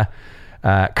says,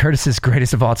 Curtis's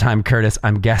greatest of all time, Kurtis.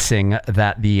 I'm guessing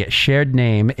that the shared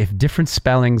name, if different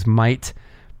spellings, might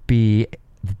be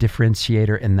the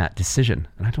differentiator in that decision.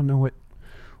 And I don't know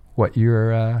what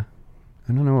you're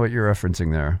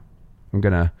referencing there. I'm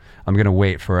gonna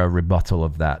wait for a rebuttal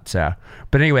of that.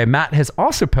 But anyway, Matt has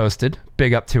also posted,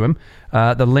 big up to him,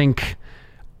 the link.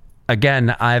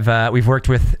 Again, we've worked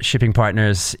with shipping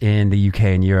partners in the UK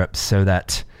and Europe so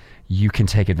that you can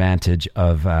take advantage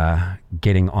of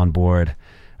getting on board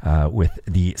with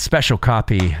the special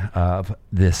copy of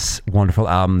this wonderful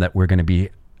album that we're going to be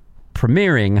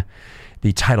premiering.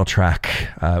 The title track,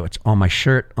 which on my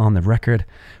shirt, on the record,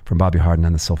 from Bobby Hardin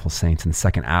and the Soulful Saints in the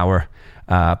second hour.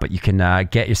 But you can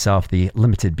get yourself the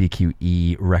limited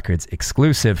BQE Records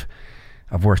exclusive.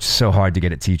 I've worked so hard to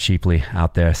get it to you cheaply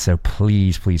out there. So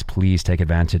please, please, please take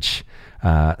advantage.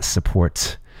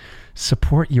 Support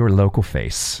your local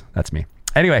face. That's me.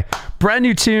 Anyway, brand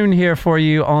new tune here for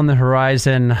you on the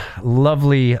horizon.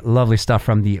 Lovely, lovely stuff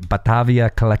from the Batavia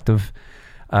Collective.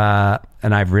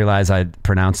 And I've realized I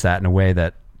pronounced that in a way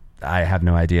that I have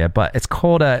no idea, but it's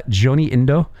called Johnny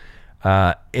Indo.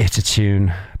 It's a tune,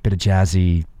 a bit of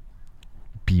jazzy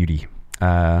beauty.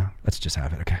 Let's just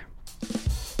have it, okay?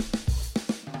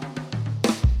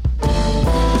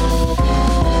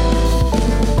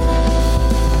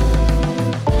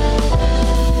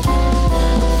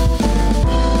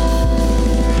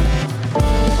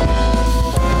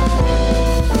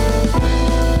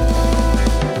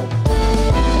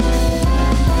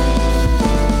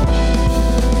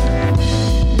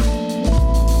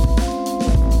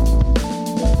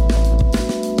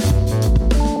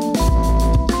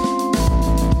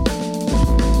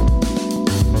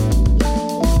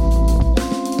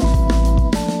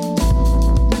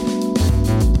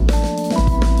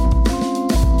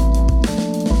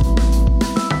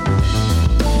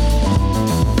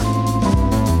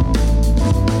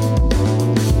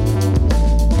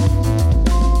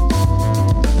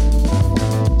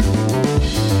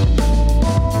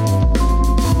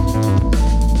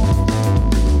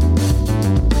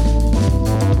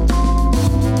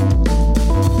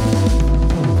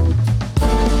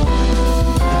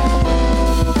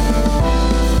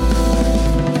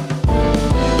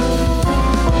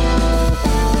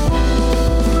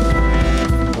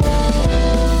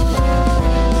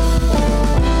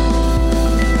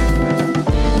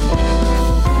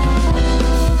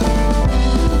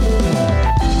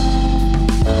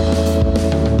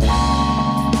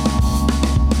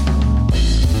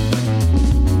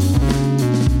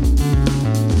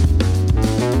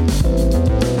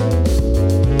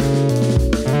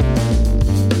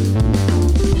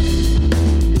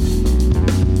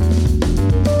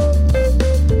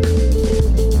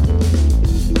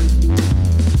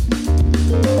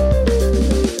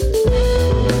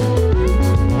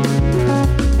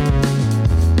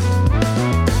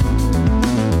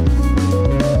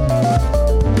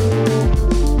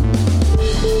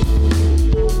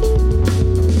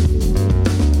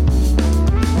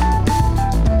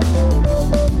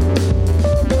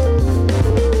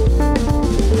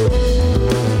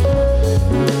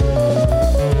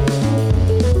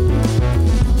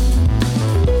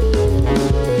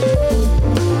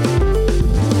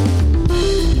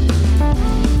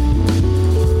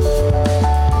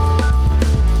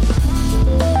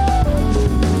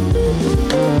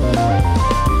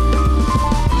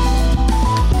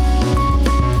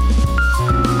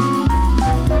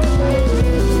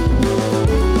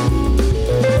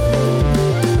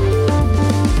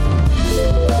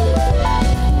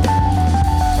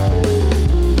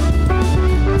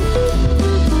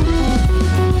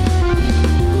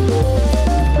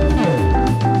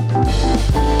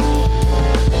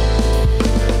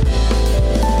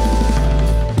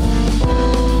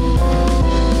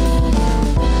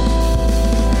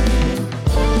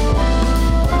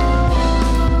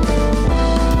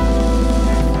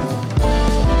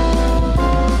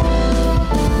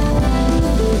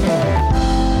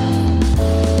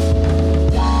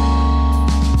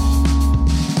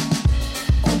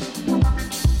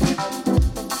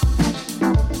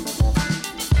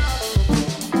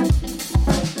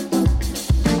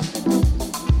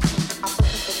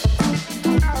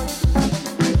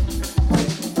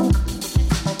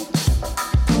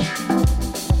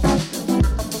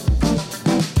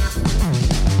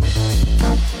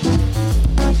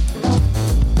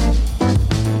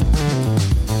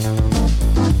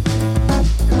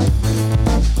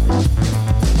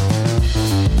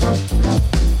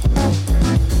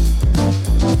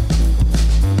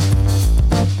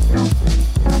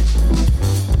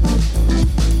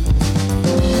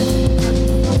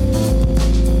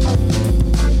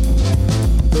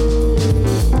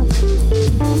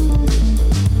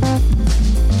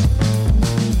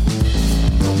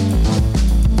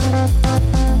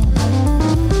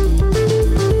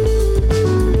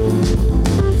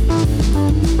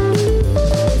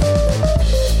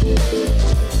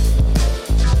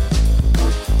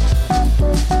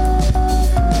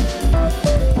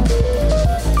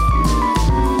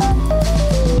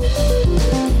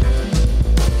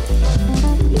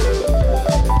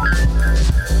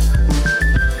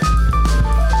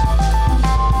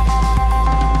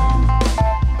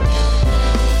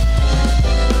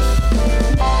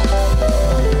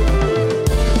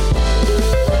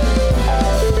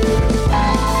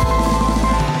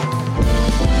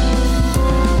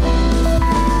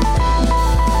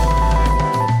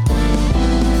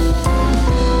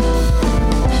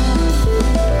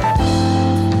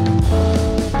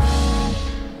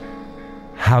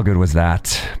 How good was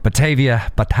that?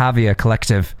 Batavia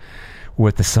Collective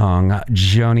with the song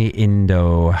Johnny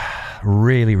Indo.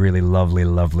 Really, really lovely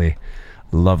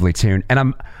tune.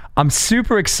 And I'm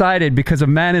super excited because a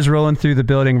man is rolling through the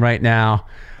building right now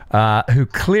who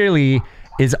clearly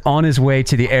is on his way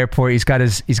to the airport. He's got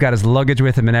his luggage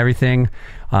with him and everything.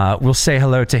 We'll say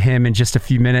hello to him in just a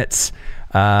few minutes,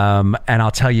 and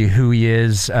I'll tell you who he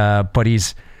is. But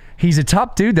he's a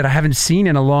top dude that I haven't seen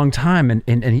in a long time,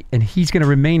 and he's going to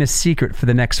remain a secret for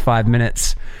the next 5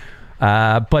 minutes.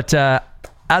 But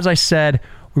as I said,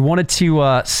 we wanted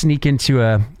to sneak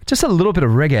into just a little bit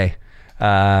of reggae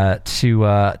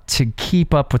to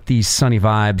keep up with these sunny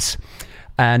vibes.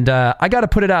 And I got to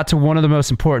put it out to one of the most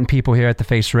important people here at The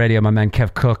Face Radio, my man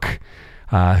Kev Cook,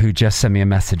 who just sent me a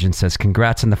message and says,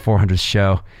 congrats on the 400th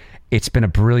show. It's been a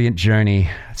brilliant journey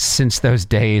since those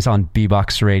days on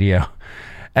B-Box Radio.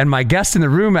 And my guest in the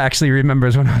room actually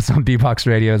remembers when I was on B-Box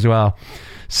Radio as well.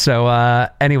 So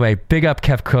anyway, big up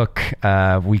Kev Cook.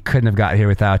 We couldn't have got here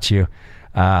without you.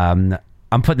 I'm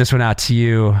putting this one out to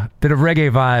you. Bit of reggae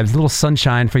vibes, a little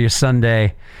sunshine for your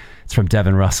Sunday. It's from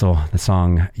Devin Russell, the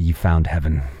song You Found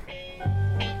Heaven.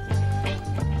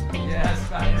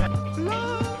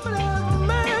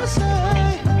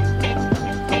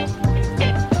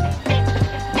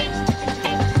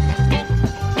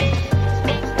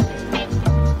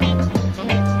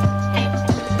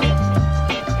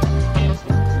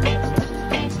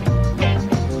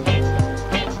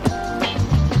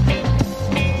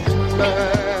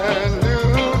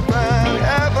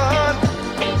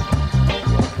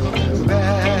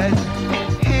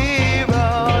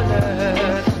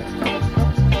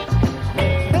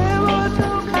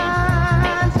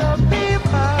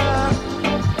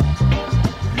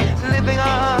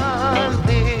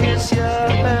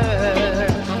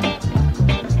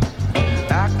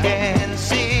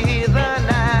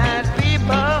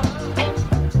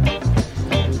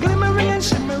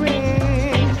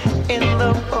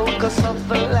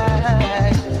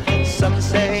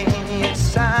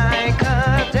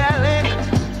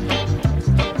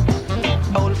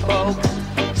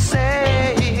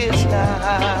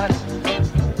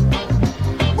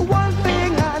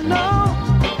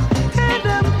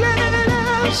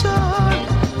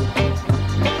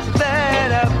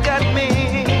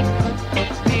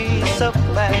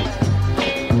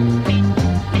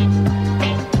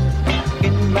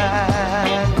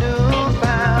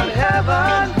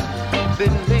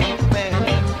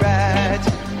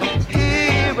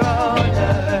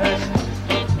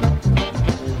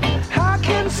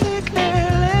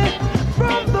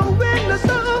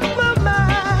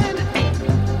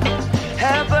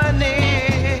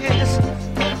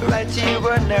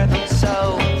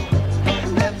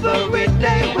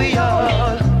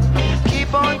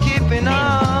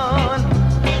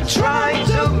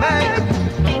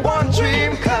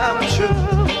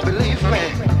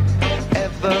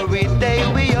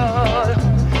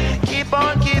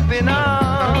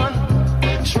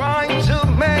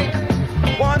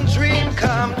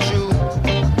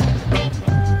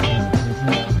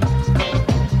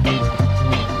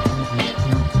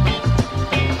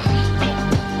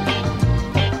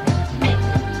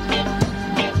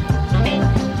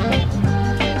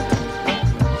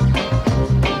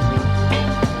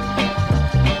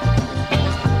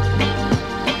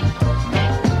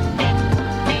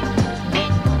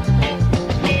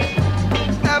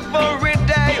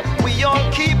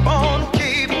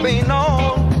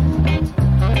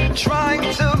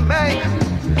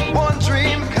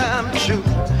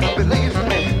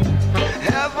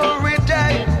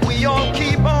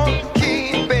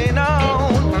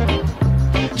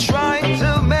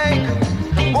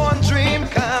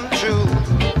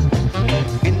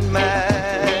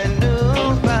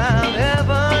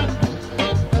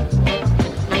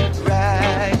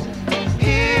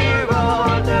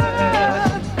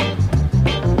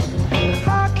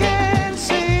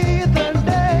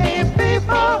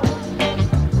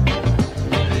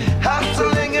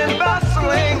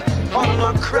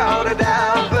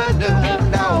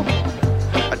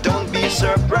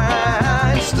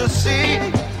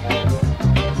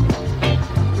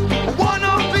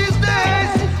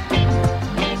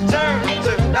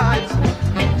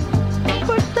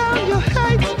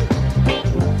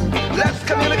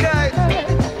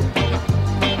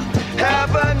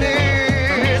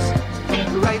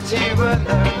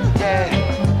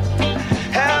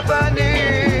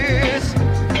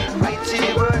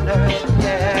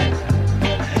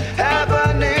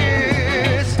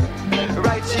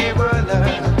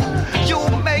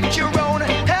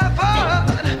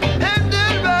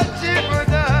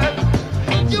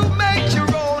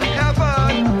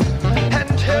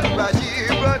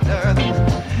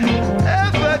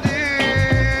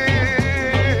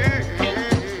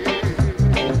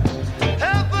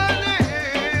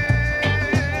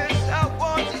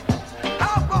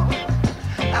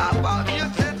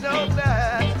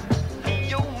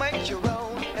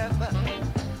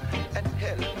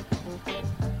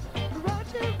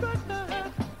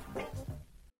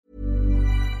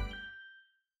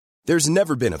 There's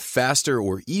never been a faster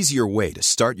or easier way to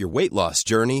start your weight loss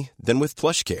journey than with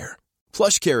PlushCare.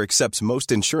 PlushCare accepts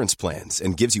most insurance plans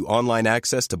and gives you online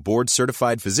access to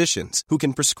board-certified physicians who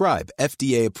can prescribe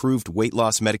FDA-approved weight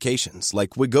loss medications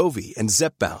like Wegovy and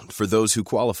Zepbound for those who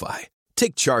qualify.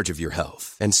 Take charge of your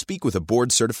health and speak with a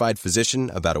board-certified physician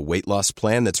about a weight loss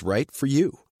plan that's right for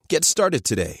you. Get started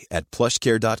today at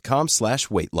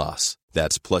plushcare.com/weight loss.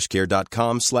 That's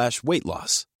plushcare.com/weight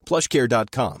loss.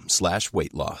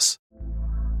 plushcare.com/weight loss.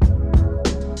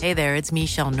 Hey there, it's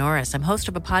Michelle Norris. I'm host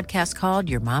of a podcast called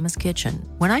Your Mama's Kitchen.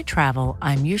 When I travel,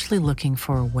 I'm usually looking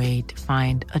for a way to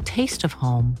find a taste of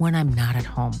home when I'm not at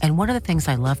home. And one of the things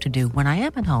I love to do when I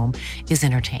am at home is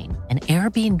entertain. And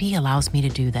Airbnb allows me to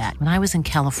do that. When I was in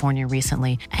California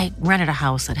recently, I rented a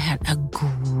house that had a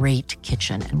great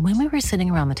kitchen. And when we were sitting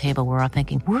around the table, we're all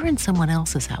thinking, we're in someone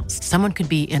else's house. Someone could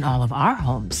be in all of our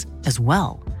homes as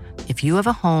well. If you have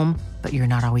a home, but you're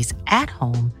not always at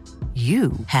home,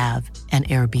 you have an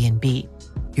Airbnb.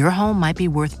 Your home might be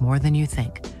worth more than you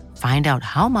think. Find out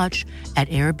how much at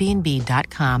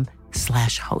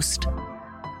airbnb.com/host.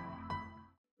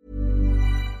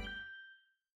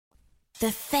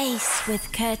 The Face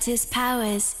with Kurtis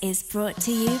Powers is brought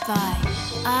to you by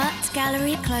Art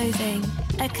Gallery Clothing,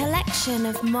 a collection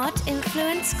of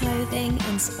mod-influenced clothing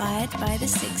inspired by the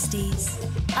 60s.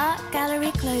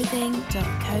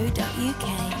 artgalleryclothing.co.uk.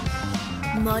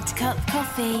 Mod Cup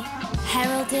Coffee,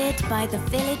 heralded by the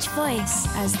Village Voice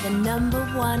as the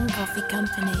 #1 coffee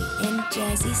company in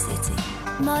Jersey City.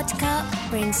 Mod Cup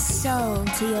brings soul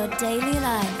to your daily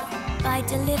life by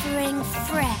delivering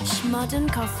fresh modern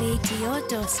coffee to your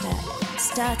doorstep,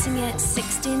 starting at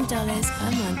 $16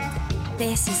 per month.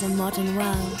 This is a modern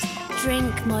world.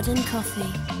 Drink modern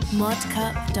coffee.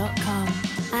 modcup.com.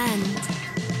 And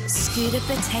Scooter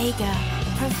Bottega,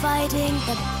 providing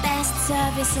the best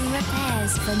service and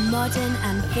repairs for modern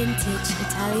and vintage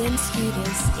Italian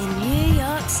scooters in New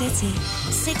York City.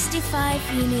 65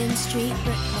 Union Street,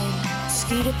 Brooklyn.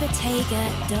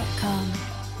 ScooterBottega.com.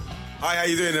 Hi, how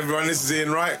you doing, everyone? This is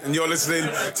Ian Wright, and you're listening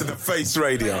to The Face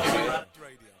Radio.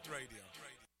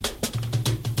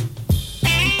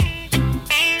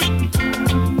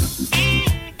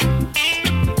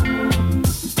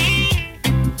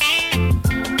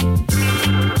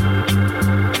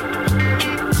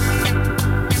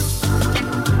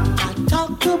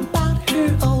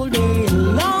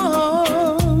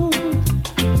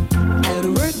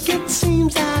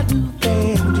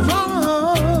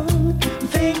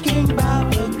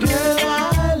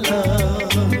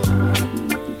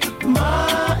 My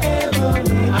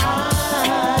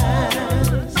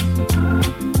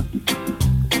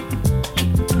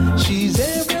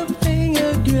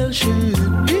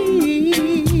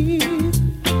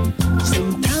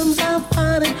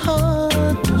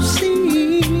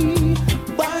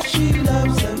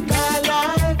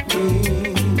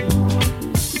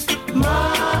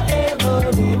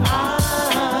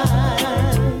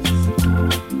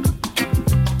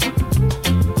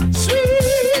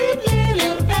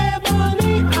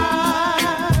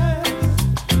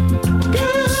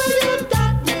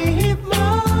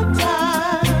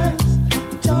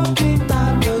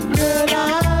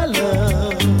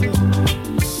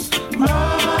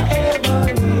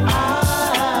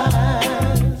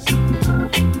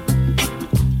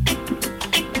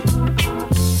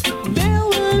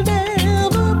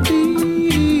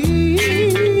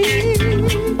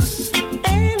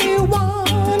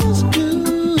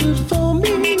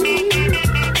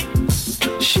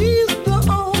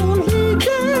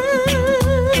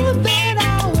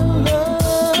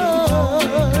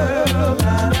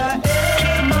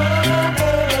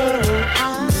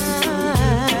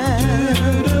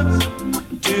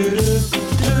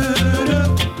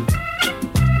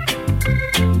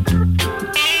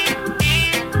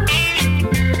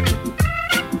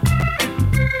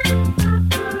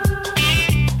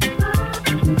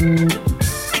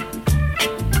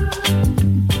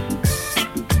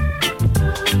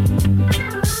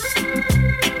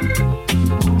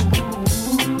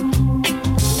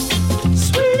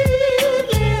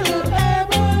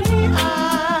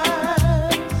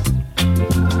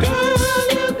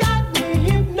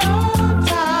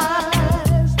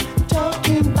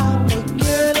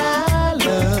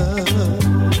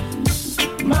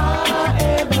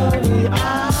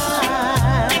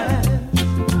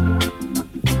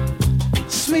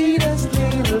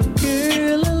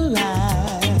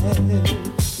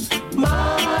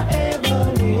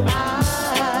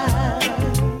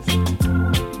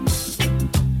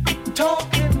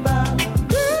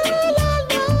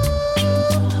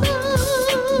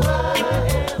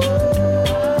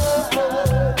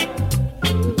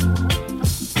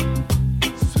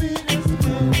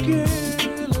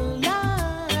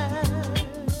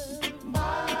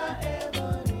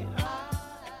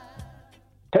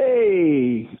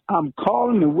I'm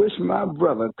calling to wish my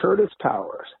brother, Kurtis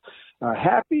Powers, a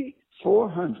happy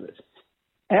 400th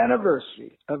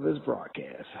anniversary of his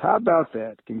broadcast. How about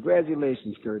that?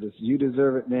 Congratulations, Kurtis. You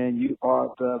deserve it, man. You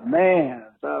are the man,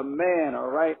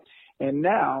 all right? And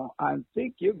now I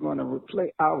think you're going to replay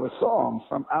our song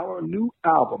from our new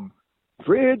album,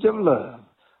 Bridge of Love.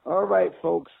 All right,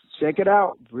 folks, check it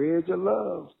out, Bridge of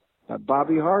Love by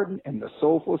Bobby Hardin and the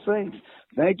Soulful Saints.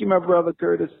 Thank you, my brother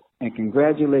Kurtis, and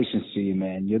congratulations to you,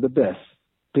 man. You're the best.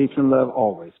 Peace and love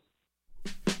always.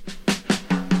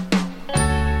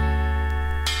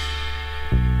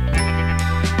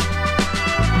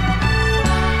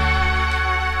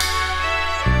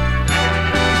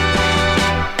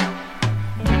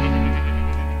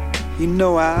 You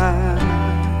know, I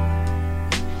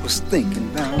was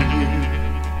thinking about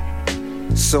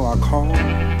you, so I called,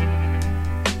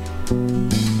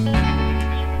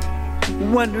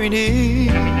 wondering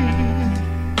if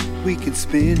we could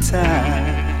spend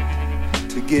time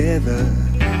together.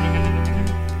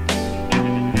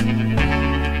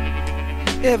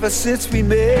 Ever since we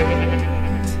met,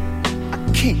 I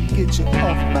can't get you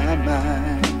off my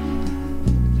mind.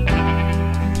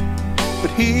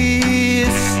 But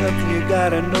here's something you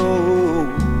gotta know.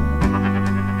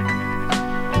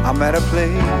 I'm at a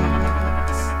place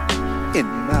in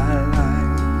my life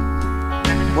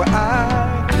where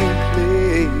I can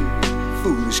play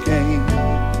foolish games,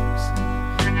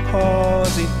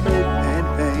 causing hurt and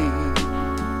pain.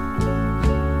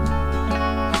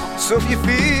 So if you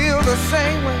feel the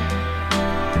same way,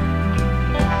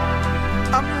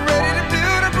 I'm ready to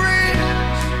build a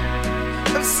bridge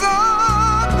of something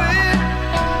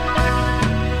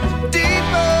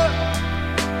deeper,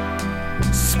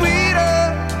 sweeter,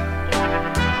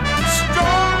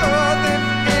 stronger than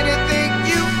anything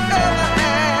you ever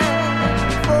had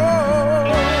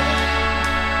before.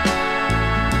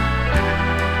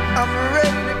 I'm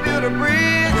ready to build a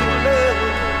bridge of love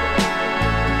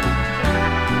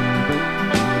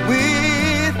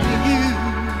with you.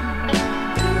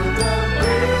 Build a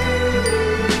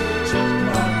bridge of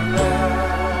love.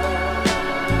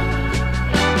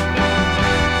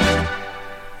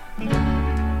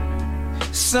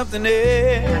 Something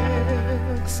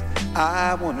else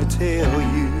I want to tell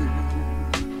you.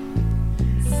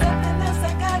 Something else I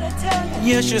gotta tell you.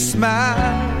 Yes, your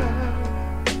smile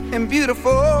and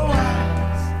beautiful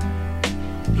eyes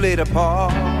played a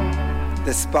part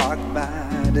that sparked my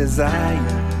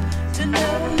desire to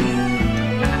know you.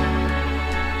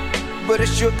 But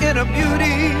it's your inner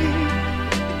beauty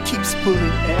that keeps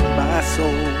pulling at my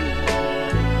soul.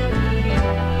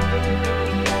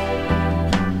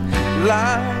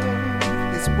 Life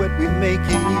is what we make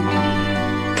it,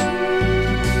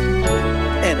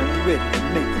 and I'm ready to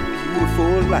make a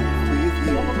beautiful life with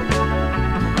you.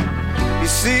 You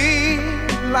seem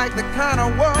like the kind of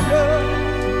wonder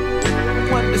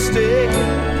who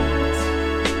understands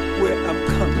where I'm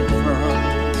coming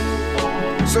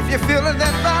from. So if you're feeling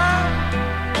that vibe,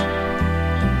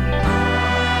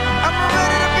 I'm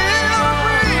ready to build a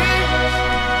bridge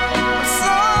of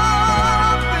something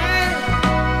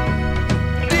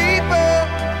deeper,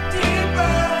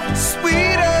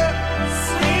 sweeter,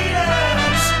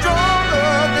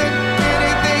 stronger than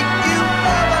anything you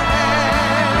ever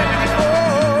had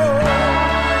before.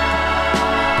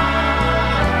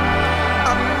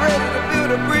 I'm ready to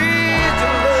build a bridge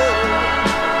of love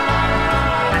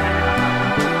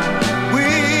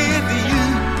with you.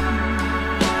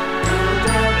 Build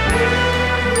a bridge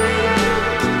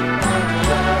of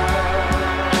love.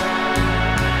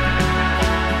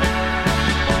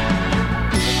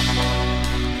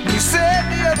 You said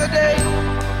the other day,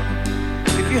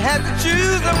 if you had to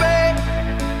choose a man,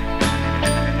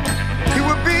 he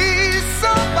would be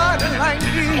somebody like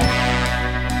me.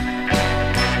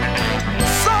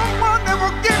 Someone that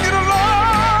will give you the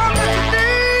love that you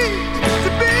need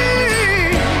to be.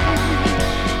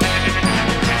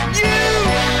 You,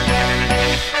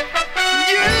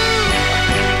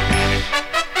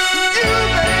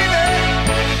 baby,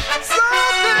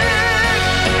 something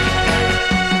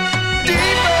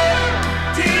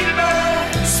deeper,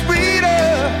 sweeter,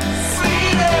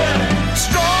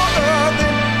 stronger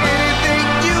than anything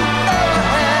you ever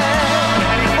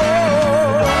had before.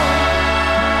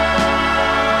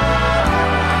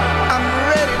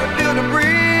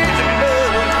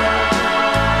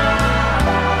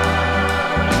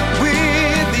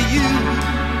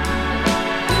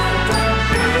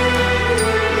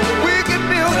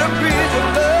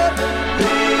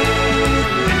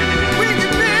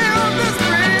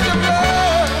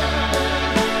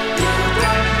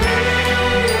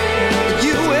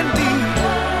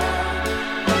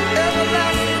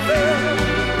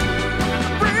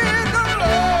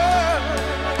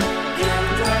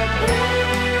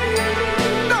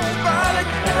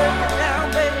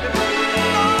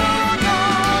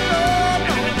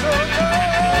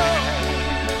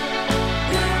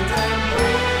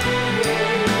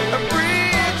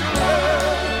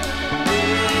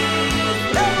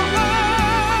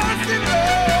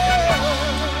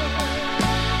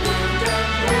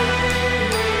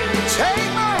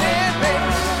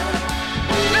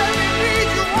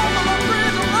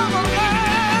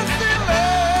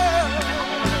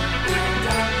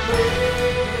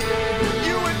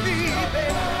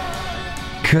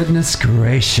 Goodness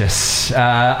gracious.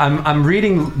 I'm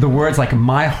reading the words like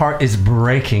my heart is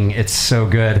breaking. It's so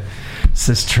good.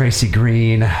 Says Tracy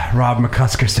Green. Rob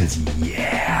McCusker says,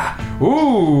 yeah.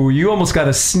 Ooh, you almost got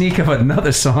a sneak of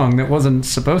another song that wasn't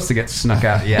supposed to get snuck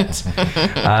out yet.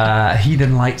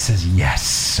 Heathen Light says, yes,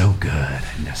 so good.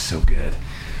 Yes, so good.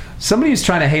 Somebody who's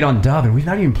trying to hate on dub, and we've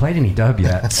not even played any dub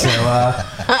yet. So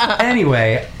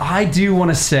anyway, I do want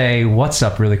to say what's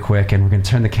up really quick, and we're going to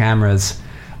turn the cameras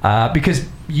because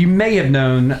you may have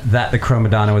known that the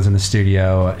Chromadonna was in the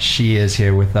studio. She is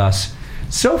here with us.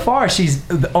 So far, she's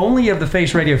the only of the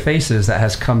Face Radio faces that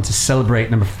has come to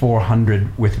celebrate number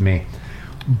 400 with me.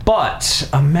 But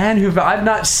a man who I've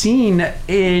not seen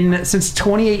since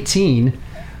 2018,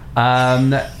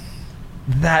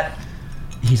 that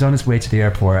he's on his way to the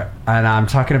airport, and I'm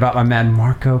talking about my man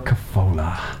Marco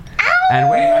Cafola. And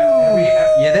wait,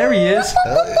 yeah, there he is.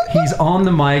 He's on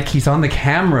the mic. He's on the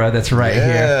camera. That's right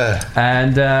here.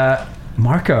 And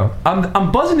Marco,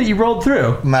 I'm buzzing that you rolled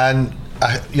through, man.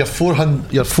 Your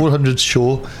 400th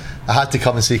show, I had to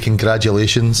come and say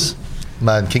congratulations,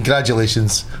 man.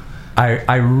 Congratulations.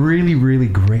 I really, really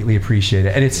greatly appreciate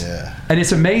it, and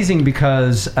it's amazing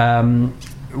because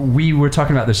we were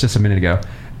talking about this just a minute ago.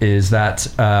 Is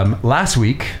that last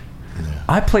week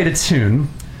I played a tune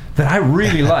that I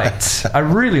really liked. I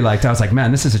was like,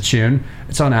 man, this is a tune.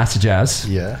 It's on Acid Jazz.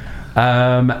 Yeah.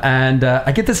 And I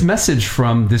get this message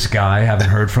from this guy I haven't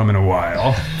heard from in a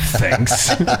while. Thanks.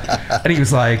 And he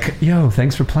was like, yo,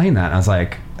 thanks for playing that. And I was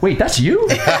like, wait, that's you?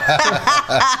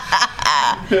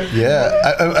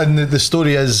 Yeah. And the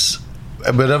story is,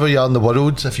 wherever you are in the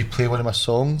world, if you play one of my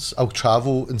songs, I'll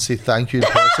travel and say thank you in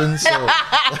person. So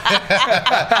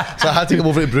I had to come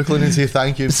over to Brooklyn and say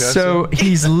thank you in person. So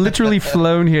he's literally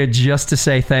flown here just to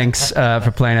say thanks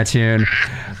for playing a tune.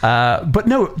 But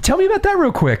no, tell me about that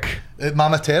real quick.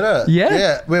 Mama Terra.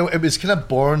 Yeah. Well, it was kind of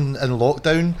born in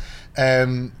lockdown.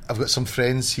 I've got some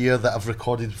friends here that I've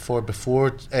recorded for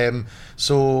before.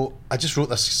 So I just wrote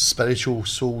this spiritual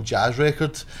soul jazz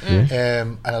record.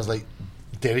 And I was like,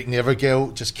 Derek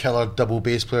Nevergelt, just killer double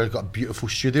bass player, got a beautiful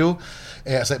studio.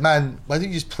 It's like, man, why don't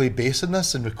you just play bass in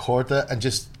this and record it and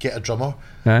just get a drummer?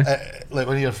 Like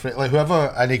one of your friends, like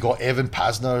whoever, and he got Evan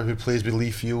Pasner, who plays with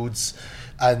Lee Fields,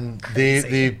 and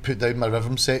they put down my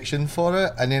rhythm section for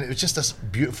it, and then it was just this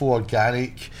beautiful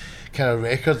organic kind of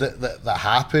record that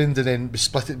happened, and then we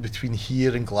split it between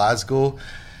here and Glasgow.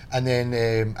 And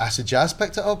then Acid Jazz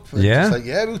picked it up. And just like,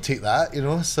 yeah, we'll take that, you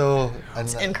know. So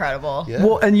it's incredible. Yeah.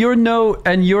 Well, and you're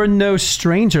no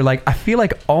stranger. Like, I feel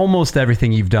like almost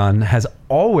everything you've done has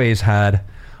always had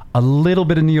a little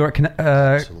bit of New York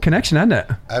connection, hasn't it?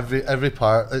 Every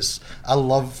part. I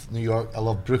love New York. I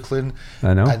love Brooklyn.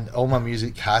 I know. And all my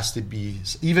music has to be,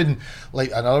 even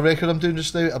like another record I'm doing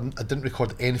just now. I didn't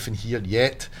record anything here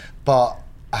yet, but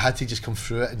I had to just come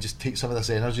through it and just take some of this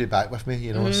energy back with me,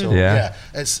 you know. So yeah,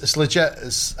 it's legit.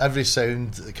 It's every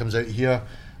sound that comes out here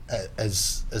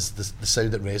is the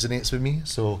sound that resonates with me.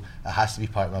 So it has to be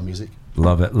part of my music.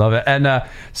 Love it. And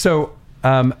so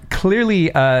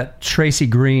clearly Tracy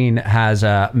Green has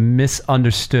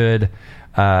misunderstood.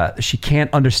 She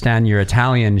can't understand your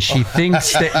Italian. She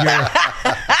thinks that you're.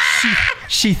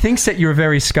 She thinks that you're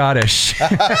very Scottish.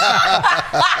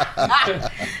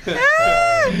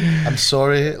 I'm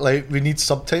sorry. Like, we need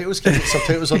subtitles. Can we get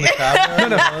subtitles on the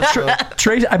camera?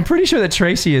 Tracy, I'm pretty sure that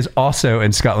Tracy is also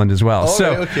in Scotland as well.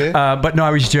 Right, okay. But no, I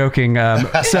was joking.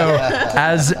 So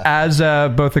as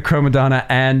both the Chromadonna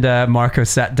and Marco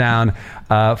sat down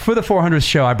for the 400th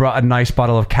show, I brought a nice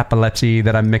bottle of Cappelletti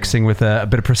that I'm mixing with a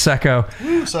bit of Prosecco.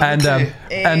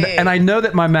 And I know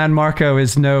that my man Marco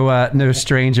is no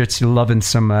stranger to loving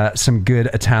some good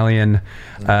Italian.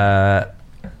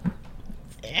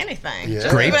 Anything. Yeah.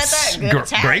 Grapes.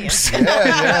 Grapes.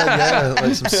 Yeah.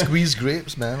 Like some squeezed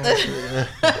grapes, man.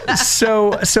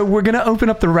 So we're going to open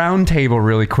up the round table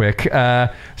really quick.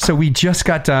 So we just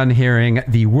got done hearing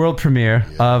the world premiere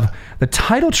of the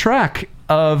title track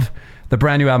of the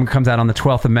brand new album comes out on the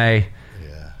 12th of May.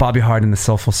 Bobby Hart and the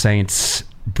Soulful Saints,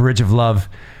 Bridge of Love.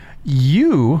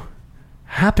 You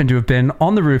happen to have been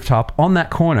on the rooftop on that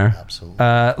corner. Absolutely.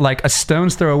 Like a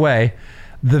stone's throw away.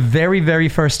 The very, very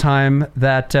first time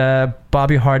that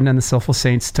Bobby Hart and the Soulful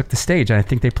Saints took the stage. And I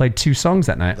think they played 2 songs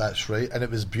that night. That's right. And it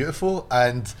was beautiful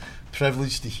and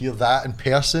privileged to hear that in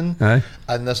person.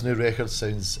 And this new record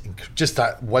sounds just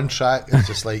that one track is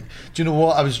just like, do you know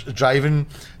what? I was driving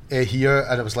here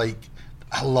and it was like,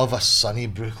 I love a sunny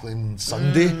Brooklyn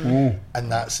Sunday, and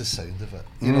that's the sound of it.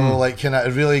 You know, like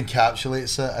it really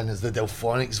encapsulates it, and it's the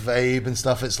Delphonics vibe and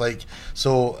stuff. It's like,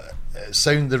 so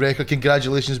sound the record.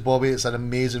 Congratulations, Bobby. It's an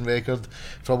amazing record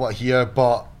from what I hear.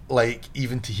 But like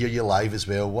even to hear you live as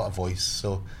well. What a voice!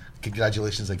 So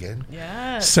congratulations again.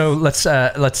 Yeah. So let's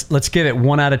give it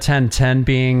 1 out of 10. 10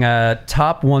 being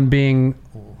top, 1 being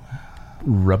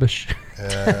rubbish.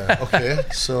 Okay,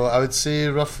 so I would say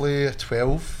roughly a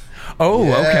 12. Oh,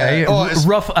 Yeah. okay. Oh, it's-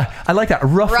 Rough. I like that.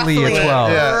 Roughly a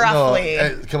 12. Yeah, Roughly.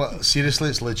 No, come on, seriously,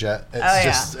 it's legit.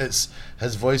 It's it's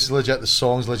his voice is legit. The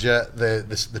song's legit.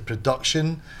 The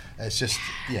production, it's just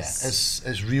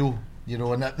it's real. You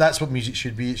know, and that's what music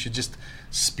should be. It should just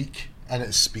speak, and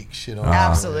it speaks. You know,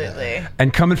 Absolutely.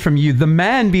 And coming from you, the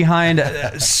man behind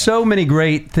so many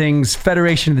great things,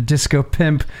 Federation of the Disco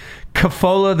Pimp,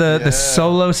 Cafola, the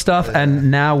solo stuff, and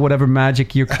now whatever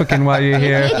magic you're cooking while you're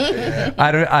here.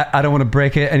 I don't want to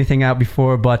break anything out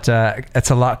before, but it's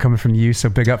a lot coming from you, so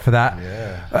big up for that.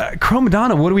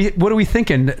 Chromadonna, what are we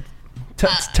thinking?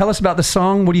 Tell us about the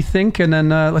song. What do you think? And then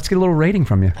let's get a little rating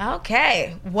from you.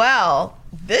 Okay. Well,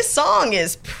 this song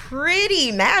is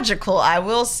pretty magical, I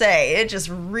will say. It just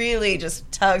really just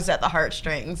tugs at the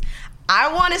heartstrings.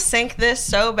 I want to sync this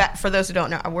so bad. For those who don't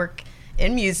know, I work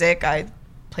in music. I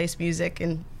place music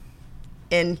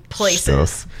in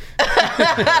places. But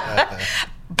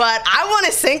I want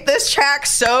to sync this track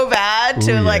so bad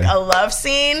to like a love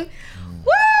scene.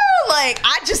 Woo! Like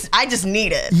I just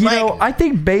need it. You know, I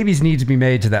think babies need to be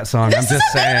made to that song. I'm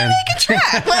just saying. Make a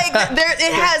track. Like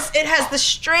it has the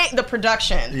strength, the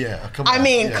production. Yeah, come on. I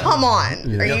mean, come on.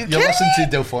 Yeah. Are you You're kidding listening me?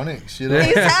 to Delphonics, you know?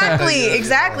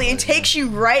 Exactly. It takes you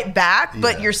right back,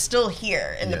 but you're still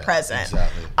here in the present.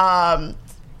 Exactly.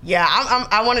 Yeah,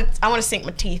 I want to sink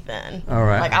my teeth in. All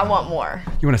right. Like I want more.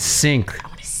 You want to sink.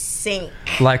 Sink.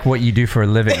 Like what you do for a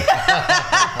living.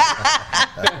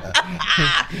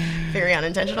 Very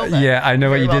unintentional. But Yeah, I know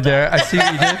what you did there. I see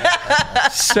what you did.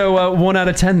 So 1 out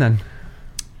of 10 then.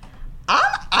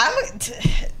 I'm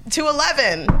to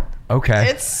 11. Okay.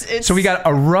 It's so we got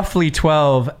a roughly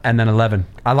 12 and then 11.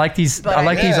 I like these. But I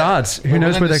like these odds. Who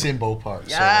knows where they're they're? same ballpark.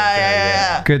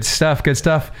 Yeah. Good stuff. Good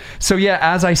stuff. So yeah,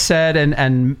 as I said,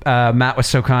 and Matt was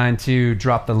so kind to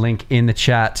drop the link in the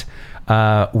chat.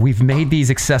 We've made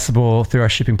these accessible through our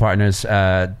shipping partners.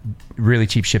 Really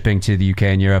cheap shipping to the UK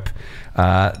and Europe.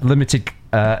 Limited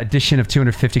edition of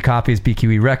 250 copies,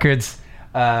 BQE Records.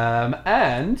 And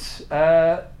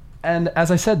as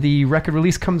I said, the record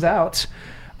release comes out.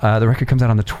 The record comes out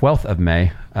on the 12th of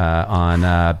May on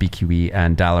BQE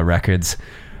and Dollar Records.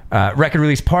 Record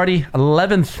release party,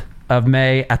 11th of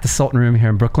May at the Sultan Room here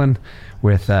in Brooklyn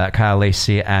with Kyle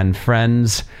Lacey and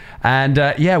friends. And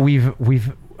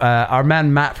we've our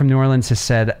man Matt from New Orleans has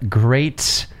said,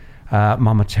 great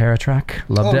Mama Terra track.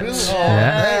 Loved it. Really?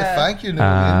 Yeah. Hey, thank you, New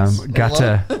Orleans.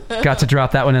 Got to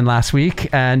drop that one in last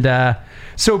week. And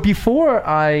so before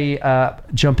I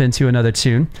jump into another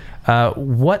tune,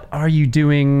 what are you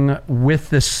doing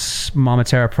with this Mama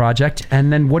Terra project?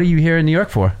 And then what are you here in New York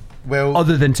for? Well,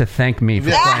 other than to thank me for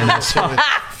playing that song.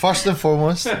 First and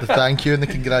foremost, the thank you and the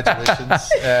congratulations.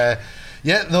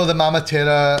 The Mama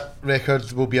Terra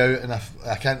record will be out, and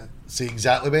I can't say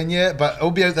exactly when yet, but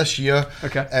it'll be out this year.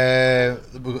 Okay.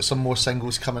 We've got some more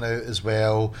singles coming out as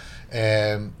well.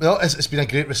 It's been a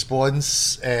great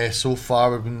response so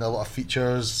far. We've been a lot of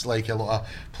features, like a lot of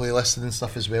playlisting and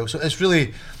stuff as well. So it's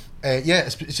really,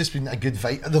 it's just been a good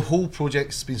vibe. The whole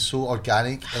project's been so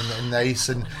organic and nice,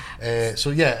 and it's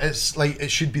like it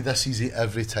should be this easy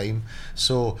every time.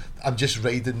 So I'm just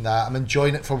riding that. I'm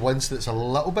enjoying it for once. That's a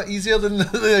little bit easier than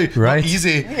right. Not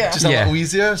easy, just a little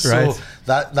easier. So right.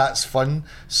 that's fun.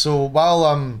 So while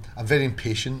I'm very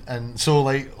impatient, and so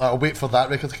like I'll wait for that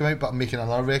record to come out, but I'm making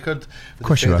another record with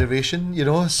the Federation. You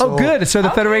know. So, good. So the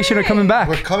Federation are coming back.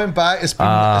 We're coming back. It's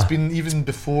been even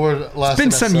before last. It's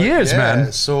been some years,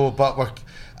 man. So, but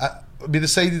we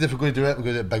decided if we're going to do it, we're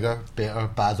going to do it bigger, better,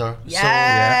 badder.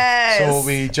 Yes. So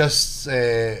we just,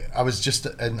 I was just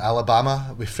in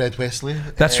Alabama with Fred Wesley.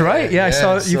 That's right. Yeah, I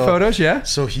saw your photos. Yeah.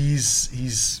 So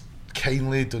he's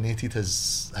kindly donated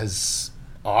his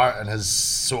art and his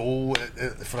soul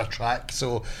for a track.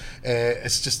 So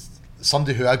it's just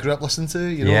somebody who I grew up listening to,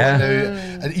 you know,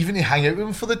 and even to hang out with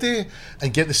him for the day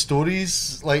and get the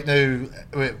stories, like now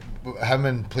with him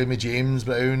and Play Me James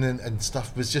Brown and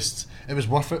stuff, was just, it was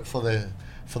worth it for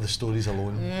the stories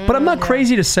alone. But I'm not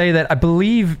crazy to say that I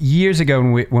believe years ago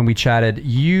when we chatted,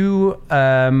 you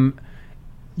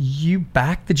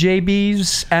backed the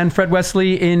JBs and Fred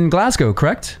Wesley in Glasgow,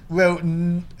 correct? Well,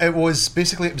 it was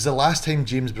the last time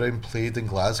James Brown played in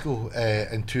Glasgow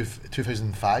in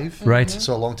 2005. Right.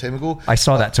 So a long time ago. I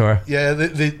saw that tour. Yeah,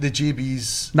 the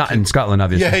JBs. Not in Scotland,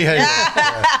 obviously.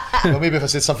 Yeah. Well, maybe if I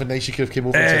said something nice, you could have came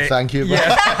over and said thank you.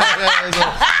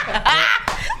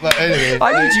 But But anyway,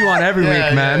 I need you on every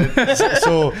week, man. Yeah.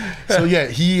 So yeah,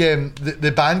 he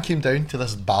the band came down to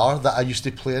this bar that I used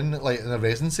to play in, like in a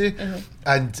residency,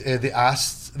 and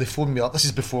they phoned me up. This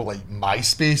is before like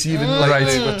MySpace, even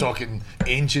we're talking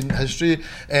ancient history.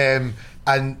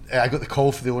 And I got the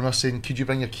call for the owner saying, could you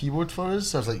bring your keyboard for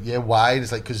us? I was like, yeah, why? And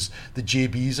it's like, because the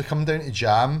JBs are coming down to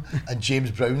jam and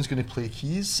James Brown's going to play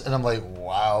keys. And I'm like,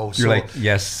 wow. You're like,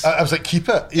 yes. I was like, keep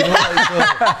it. You know,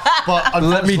 but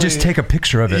let me just take a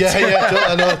picture of it. Yeah,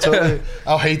 I know, totally.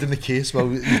 I'll hide in the case while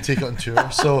you take it on tour.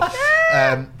 So,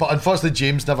 but unfortunately,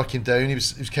 James never came down. He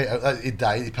was kind of, he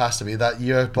died, he passed away that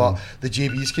year. But the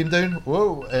JBs came down.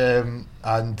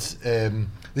 And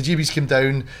the JBs came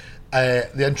down.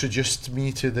 They introduced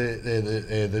me to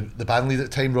the band leader at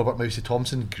the time, Robert Mousy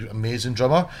Thompson, amazing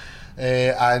drummer.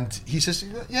 And he says,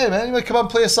 yeah, man, you want to come and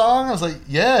play a song? I was like,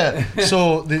 yeah.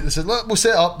 So they said, look, we'll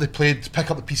set up. They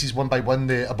pick up the pieces one by one,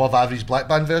 the above average black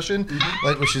band version,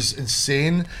 which is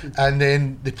insane. And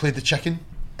then they played the chicken.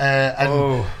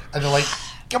 And they're like,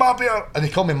 come up here, and they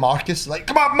call me Marcus. Like,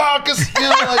 come on, Marcus. You know,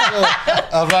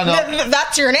 I ran up.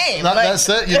 That's your name. That's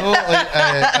it. You know,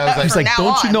 I was like, he's like,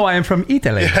 don't you know I am from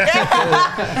Italy? So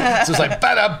it's like,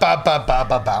 ba ba ba ba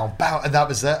ba bow bow, and that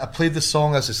was it. I played the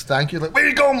song as his thank you. Like, where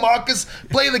you going, Marcus?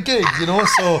 Play the gig. You know,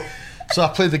 so I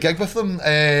played the gig with them,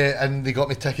 and they got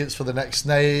me tickets for the next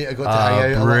night. I got to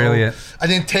hang out. Brilliant.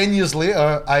 And then 10 years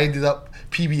later, I ended up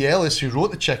P.B. Ellis, who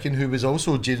wrote The Chicken, who was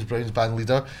also James Brown's band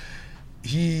leader.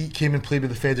 He came and played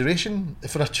with the Federation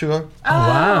for a tour. Oh,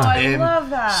 wow. I love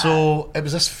that. So it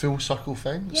was this full circle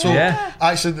thing. Yeah. So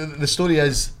actually the story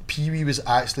is Pee-wee was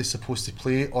actually supposed to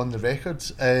play on the record,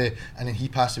 and then he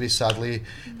passed away sadly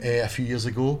a few years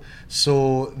ago.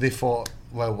 So they thought,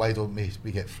 well, why don't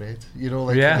we get Fred? You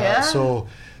know, so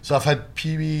I've had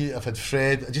Pee-wee, I've had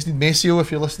Fred. I just need Maceo if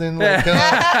you're listening. Like,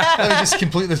 let me just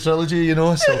complete the trilogy, you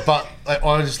know. So, but like,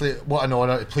 honestly, what an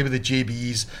honour to play with the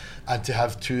JBs. And to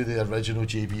have two of the original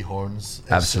JB horns.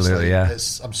 Absolutely,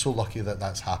 I'm so lucky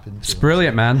that's happened. It's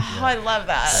brilliant, man. Oh, I love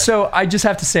that. So I just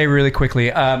have to say really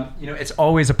quickly, it's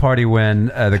always a party when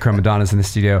the Crow Madonna's in the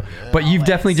studio. But you've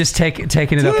definitely just taken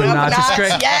it up a notch. It's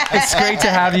great. Yes. It's great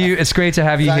to have you. It's great to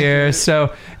have you here. You.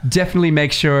 So definitely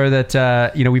make sure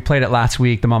that we played it last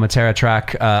week, the Mama Terra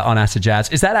track on Acid Jazz.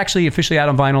 Is that actually officially out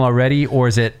on vinyl already, or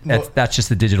is it? No, that's just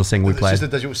the digital single we played. It's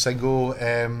just a digital single.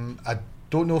 I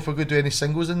don't know if we're going to do any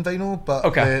singles in vinyl, but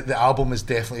the album is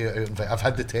definitely out in vinyl. I've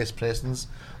had the test pressings.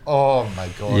 Oh my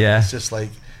god, it's just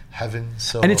like heaven.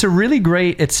 So, and it's a really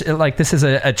great, it's like, this is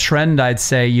a trend, I'd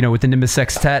say, with the Nimbus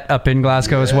Sextet up in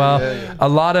Glasgow as well. A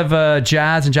lot of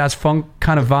jazz and jazz funk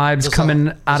kind of vibes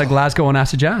coming out of Glasgow on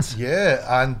Acid Jazz.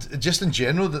 Yeah, and just in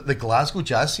general, the Glasgow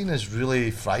jazz scene is really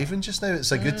thriving just now.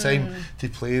 It's a good time to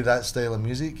play that style of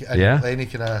music and any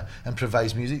kind of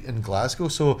improvised music in Glasgow.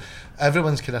 So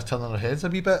everyone's kind of turning their heads a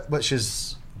wee bit, which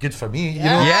is good for me, you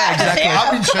know. Yeah, exactly.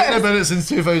 I've been shouting about it since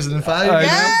 2005.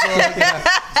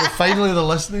 So finally they're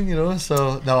listening, you know.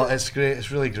 So no, it's great.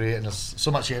 It's really great, and there's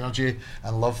so much energy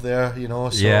and love there, you know.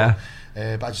 So,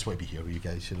 but I just want to be here with you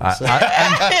guys, you know. So.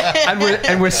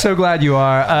 And we're so glad you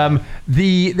are.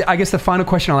 I guess the final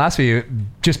question I'll ask for you,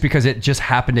 just because it just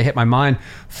happened to hit my mind,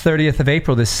 30th of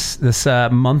April this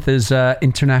month is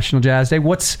International Jazz Day.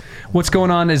 What's going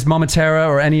on? Is Mama Terra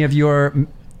or any of your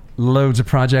loads of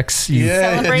projects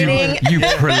celebrating you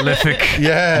prolific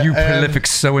prolific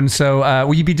so-and-so,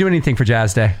 will you be doing anything for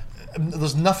Jazz Day?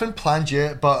 There's nothing planned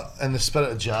yet, but in the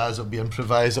spirit of jazz, it'll be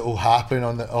improvised. It'll happen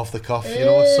off the cuff, you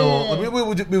know. So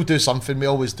we'll do something. We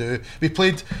always do. We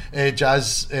played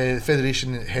Jazz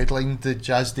Federation headlined the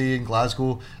Jazz Day in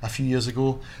Glasgow a few years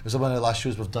ago. It was one of the last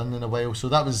shows we've done in a while, so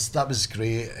that was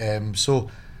great. So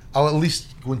I'll at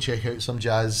least go and check out some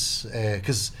jazz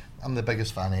because I'm the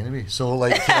biggest fan anyway, so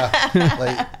like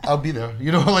I'll be there,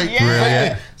 you know,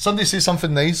 like somebody say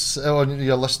something nice on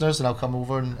your listeners and I'll come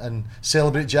over and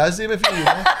celebrate Jazz Day with you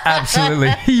know? Absolutely.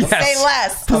 Yes. Say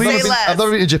less. I've never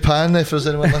been to Japan if there's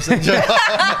anyone listening.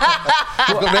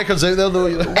 I've got records out there though,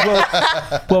 you know?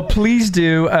 well please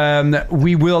do.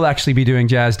 We will actually be doing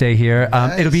Jazz Day here.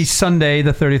 It'll be Sunday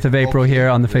the 30th of April here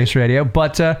on the Face Radio,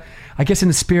 but I guess in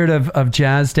the spirit of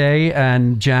Jazz Day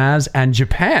and jazz and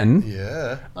Japan,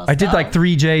 I did like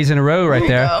 3 J's in a row right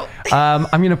there. I'm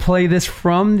going to play this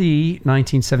from the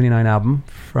 1979 album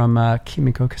from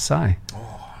Kimiko Kasai.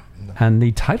 And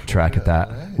the title track at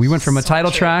that. Nice. We went from a title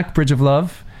track, Bridge of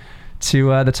Love,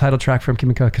 to the title track from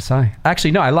Kimiko Kasai.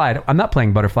 Actually, no, I lied. I'm not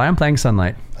playing Butterfly. I'm playing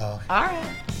Sunlight. All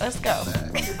right, let's go.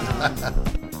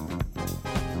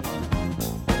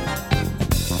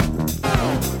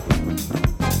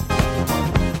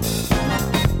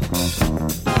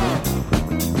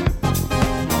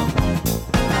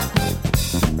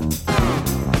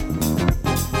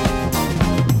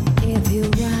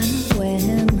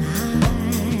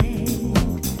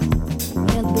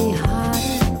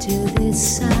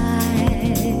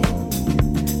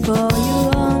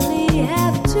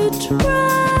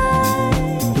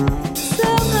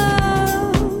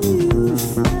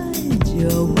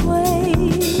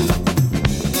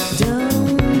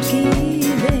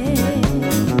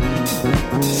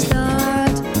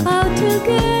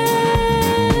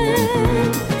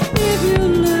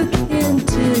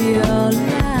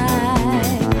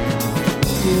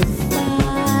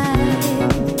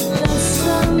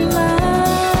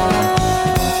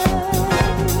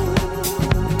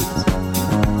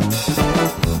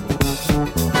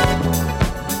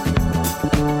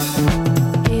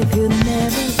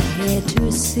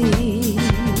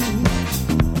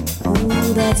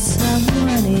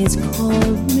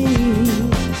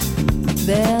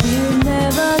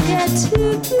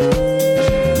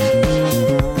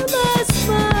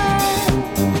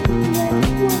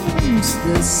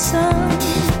 The sun,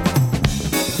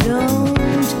 don't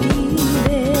give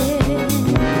in.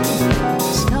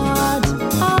 Start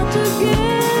out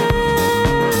again.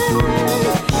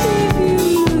 If you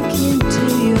look into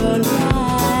your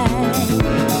life,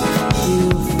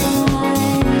 you'll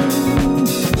find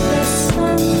the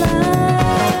sunlight.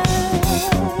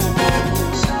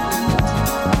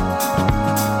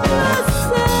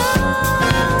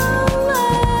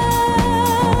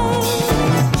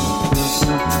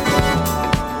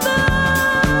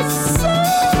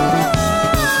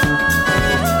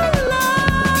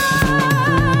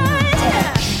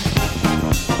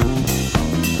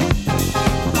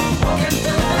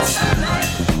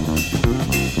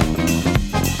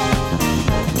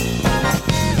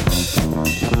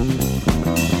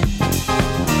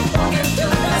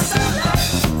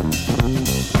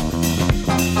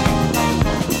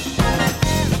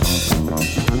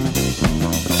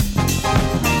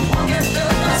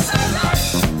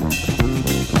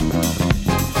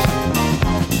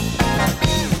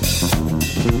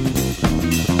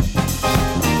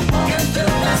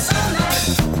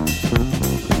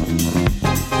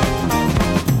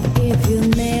 If you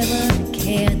never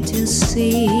cared to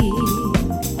see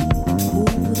who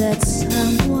that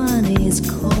someone is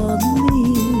called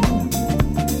me,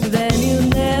 then you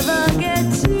never get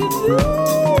to feel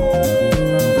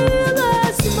the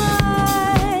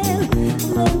smile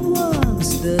that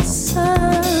warms the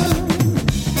sun.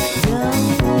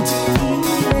 Don't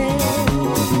give in.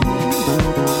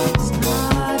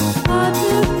 Start out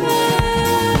again.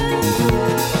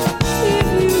 If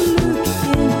you look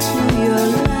into your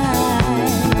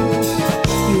life,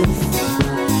 you'll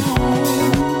find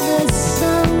the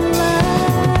sunlight.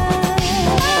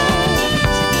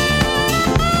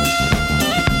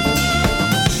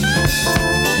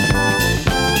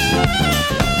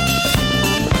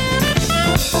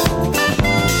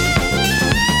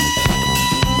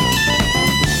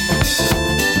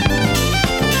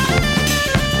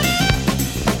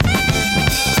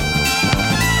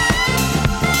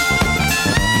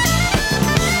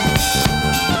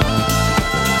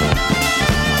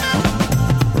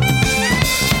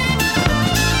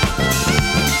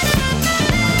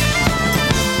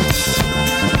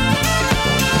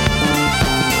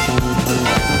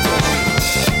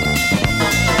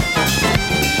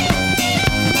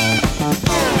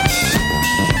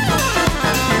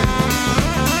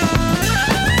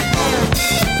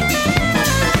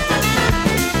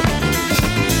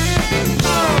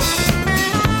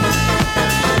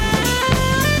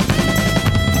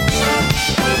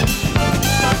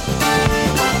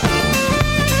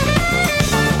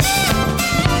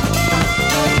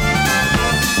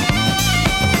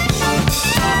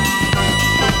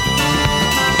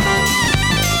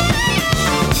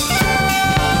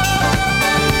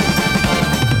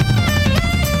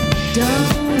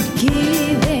 Don't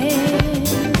give in.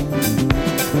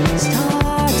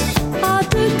 Start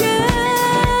out again.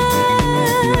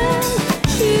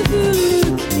 If you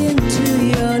look into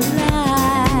your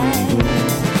life,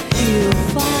 you'll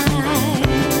find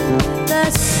the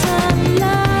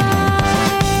sunlight.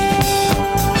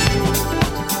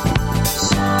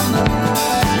 The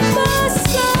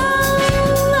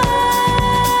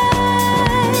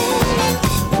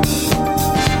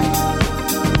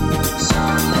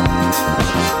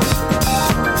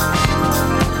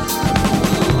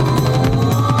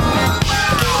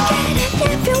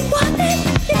If you want it,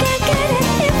 you can get it.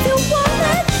 If you want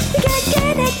it, you can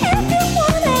get it. If you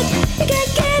want it, you can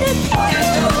get it. If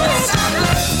you want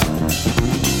it.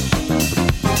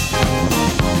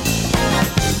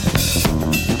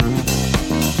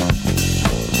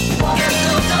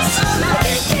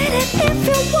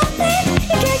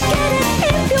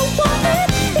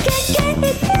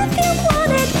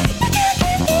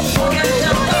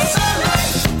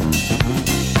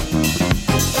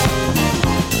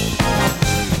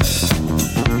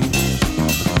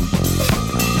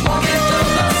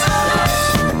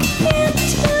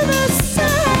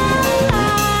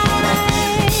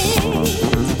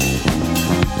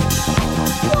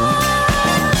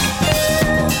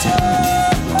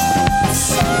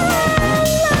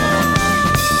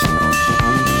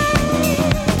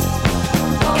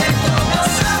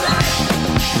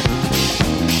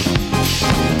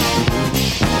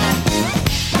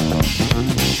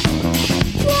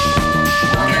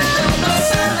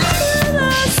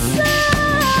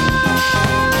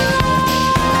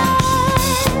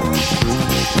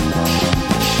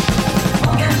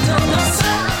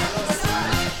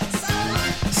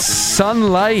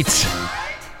 Sunlight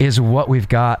is what we've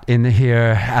got in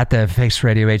here at the Face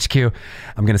Radio HQ.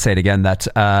 I'm going to say it again, that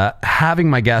having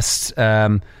my guests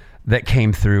that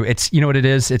came through, it's, you know what it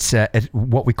is? It's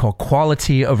what we call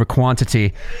quality over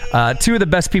quantity. Two of the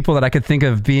best people that I could think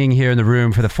of being here in the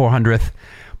room for the 400th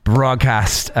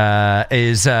broadcast are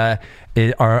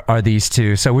these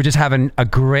two. So we're just having a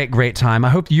great time. I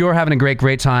hope you're having a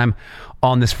great time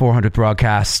on this 400th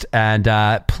broadcast, and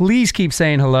please keep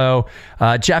saying hello.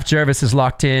 Jeff Jervis is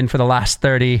locked in for the last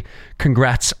 30.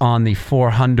 Congrats on the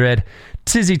 400.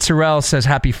 Tizzy Terrell says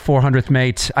happy 400th,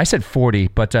 mate. I said 40,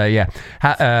 but yeah.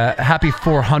 Happy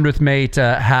 400th, mate.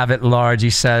 Have it large, he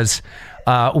says.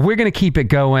 We're going to keep it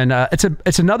going.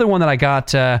 It's another one that I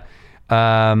got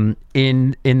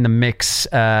in the mix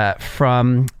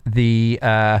from the...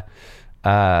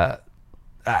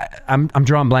 I'm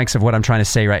drawing blanks of what I'm trying to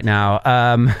say right now.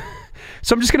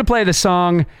 So I'm just going to play the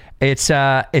song.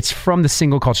 It's from the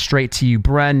single called Straight to You,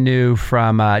 brand new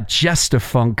from Jester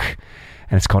Funk,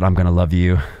 and it's called I'm Gonna Love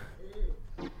You.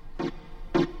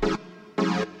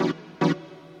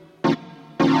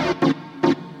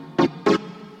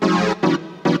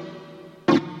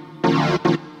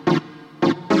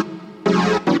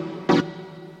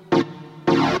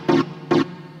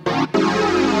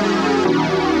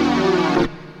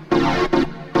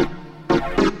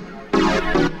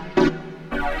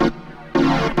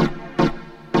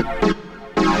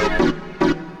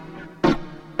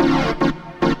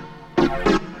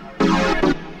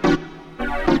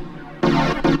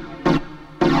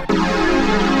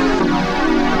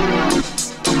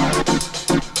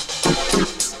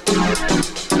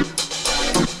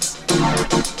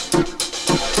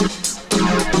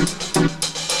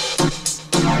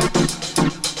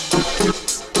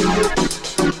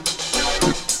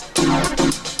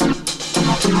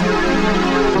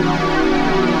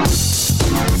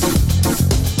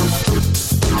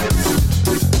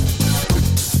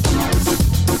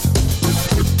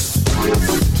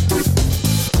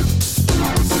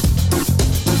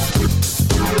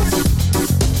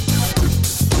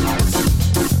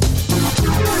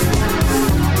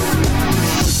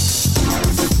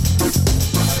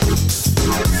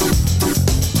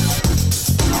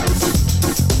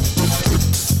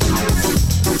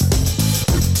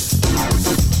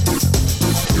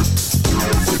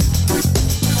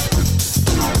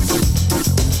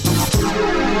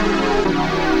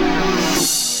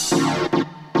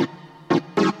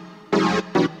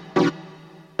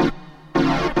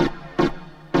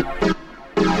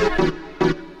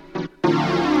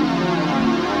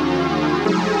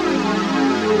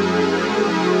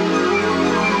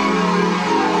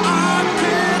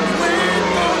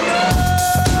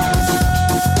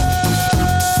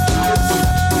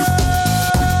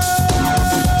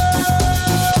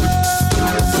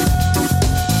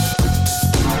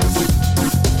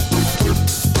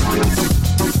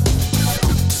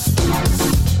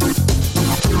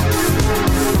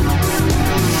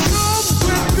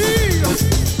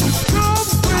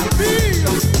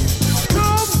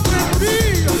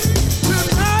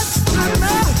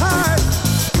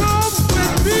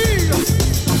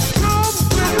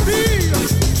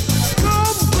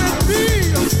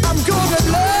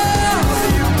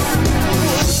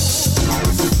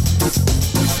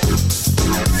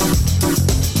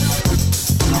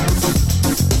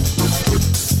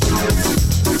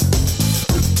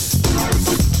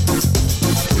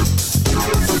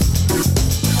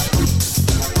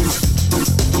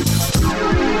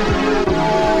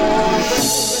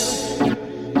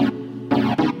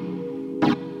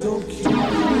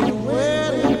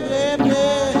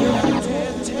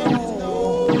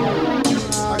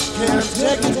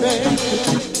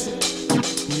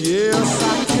 Yes,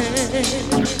 I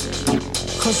can,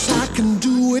 'cause I can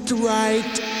do it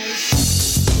right.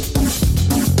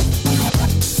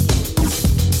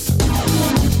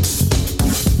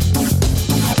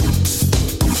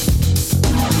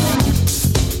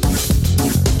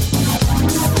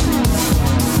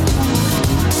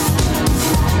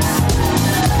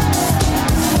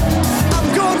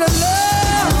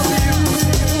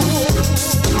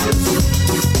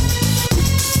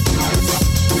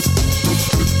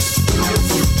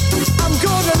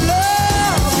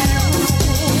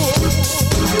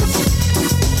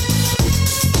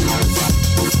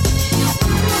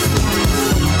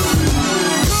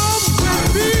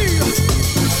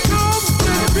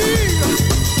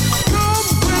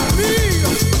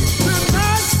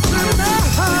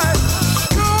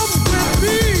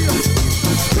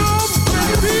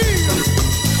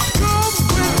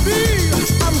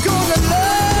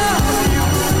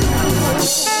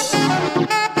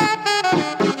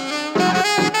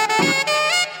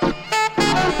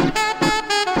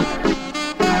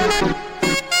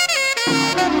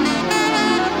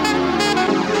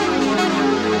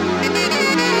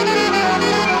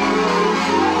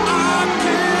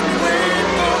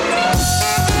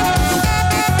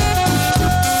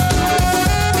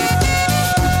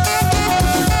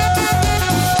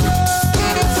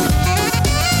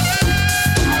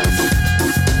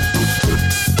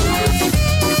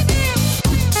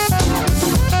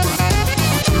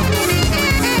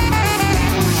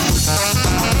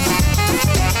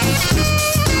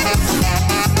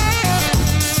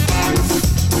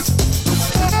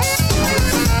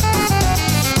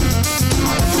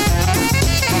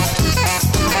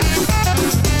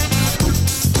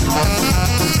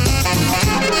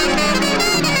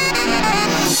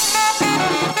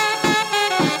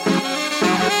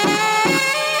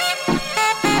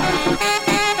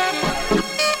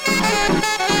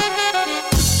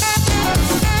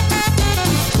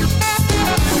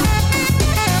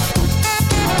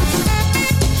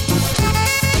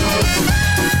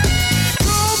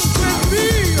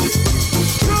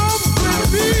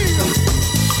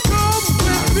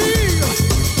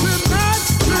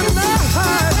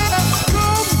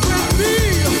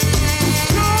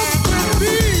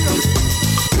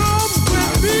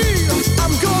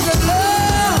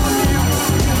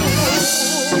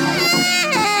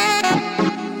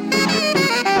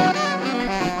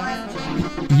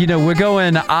 we're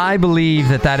going, I believe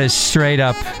that is straight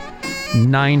up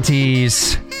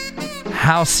 90s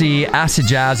housey acid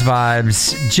jazz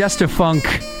vibes, just a funk.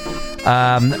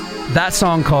 That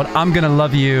song called I'm Gonna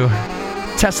Love You,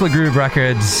 Tesla Groove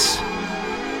Records.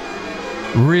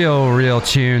 Real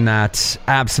tune. That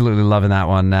absolutely loving that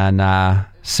one. And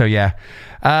so yeah,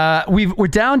 we're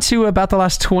down to about the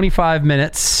last 25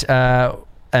 minutes.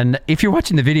 And if you're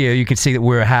watching the video, you can see that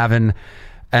we're having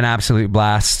an absolute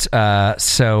blast.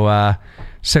 So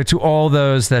to all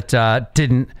those that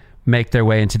didn't make their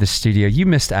way into the studio, you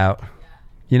missed out.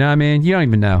 You know what I mean? You don't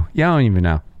even know.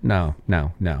 No.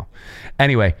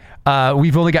 Anyway,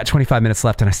 we've only got 25 minutes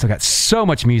left, and I still got so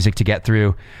much music to get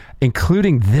through,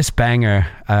 including this banger.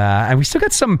 And we still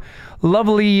got some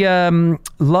lovely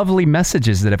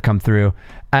messages that have come through.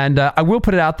 And I will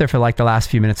put it out there for like the last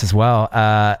few minutes as well.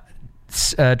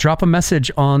 Drop a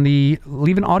message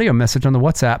leave an audio message on the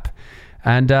WhatsApp,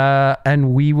 and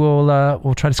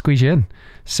we'll try to squeeze you in.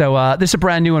 So this is a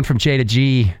brand new one from J to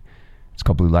G. It's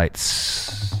called Blue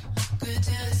Lights.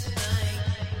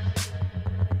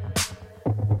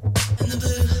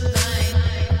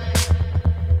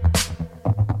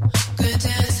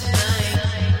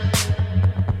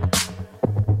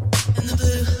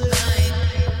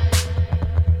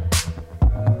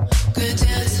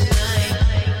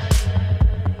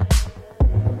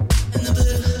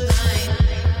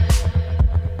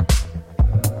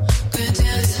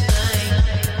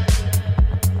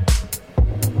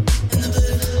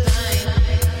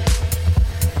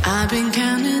 I've been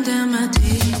counting down my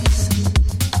days.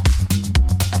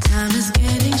 Time is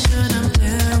getting short, I'm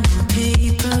down on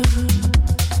paper.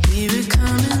 Hear it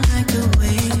coming like a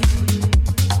wave.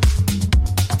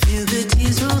 Feel the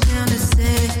tears roll down to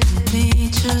second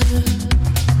nature.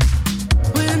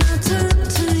 When I turn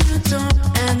to your door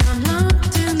and I'm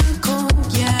locked in the cold,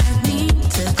 yeah, I need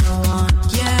to go on.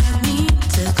 Yeah, I need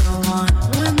to go on.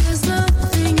 When there's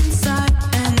nothing inside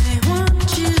and they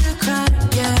want you to cry,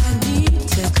 yeah, I need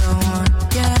to go on.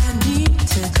 Yeah, I need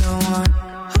to go on.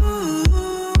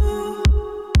 Ooh,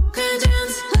 can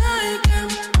dance like I'm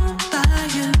on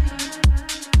fire.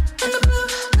 And the blue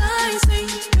lights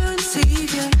ain't gonna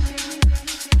save you.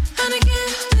 And I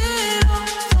give it all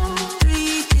for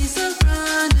 3 days of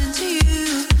running to you,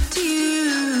 to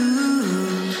you.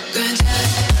 Good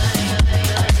dance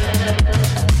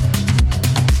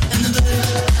and the blue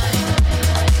light.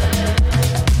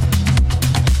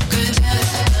 Good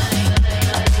dance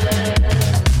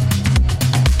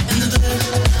and the blue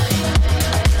light.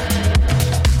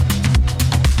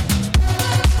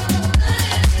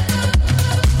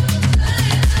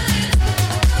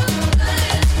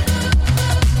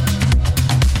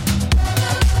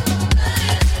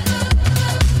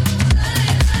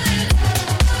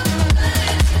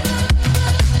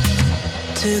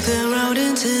 Took the road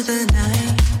into the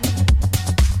night.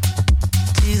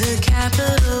 To the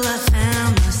capital, I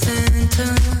found my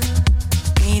center.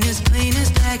 Ain't as plain as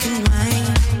black and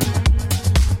white.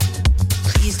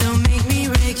 Please don't make me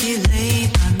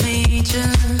regulate my major.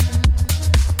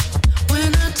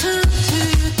 When I turn to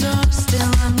your door,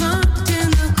 still I'm locked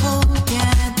in the cold.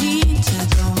 Yeah, I need to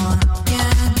go on. Yeah,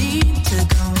 I need to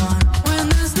go on. When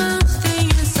there's nothing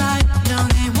inside, no,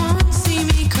 they won't see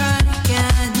me cry. Yeah,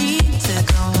 I need to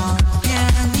go on. Yeah,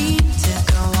 I need to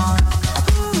go on.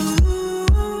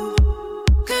 Ooh,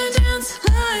 can dance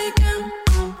like I'm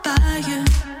on fire.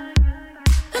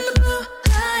 And the blue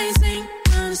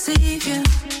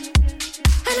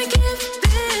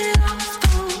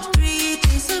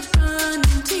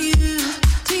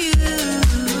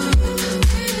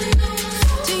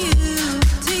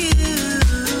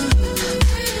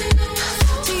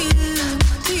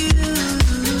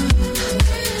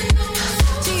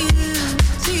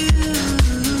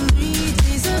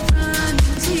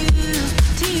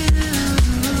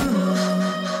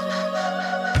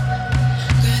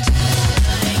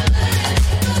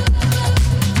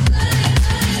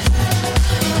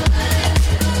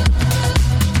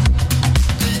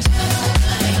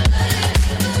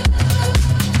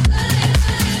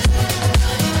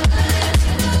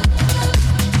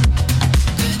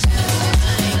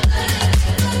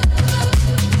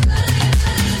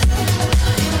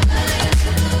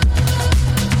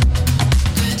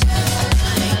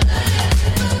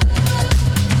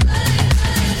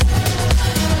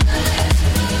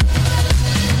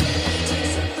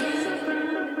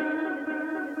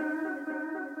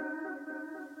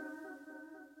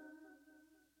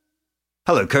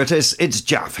Hello, Kurtis. It's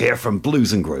Jaff here from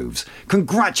Blues and Grooves.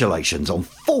 Congratulations on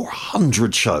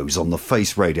 400 shows on the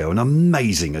Face Radio, an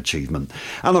amazing achievement.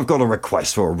 And I've got a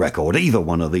request for a record. Either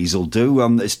one of these will do.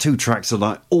 There's 2 tracks that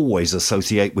I always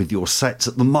associate with your sets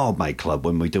at the Mildmay Club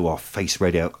when we do our Face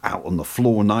Radio out on the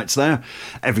floor nights there.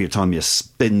 Every time you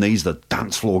spin these, the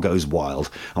dance floor goes wild.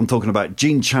 I'm talking about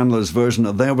Gene Chandler's version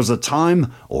of There Was a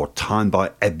Time or Time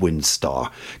by Edwin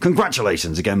Starr.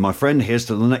 Congratulations again, my friend. Here's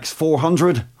to the next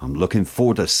 400. I'm looking forward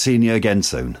to seeing you again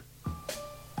soon.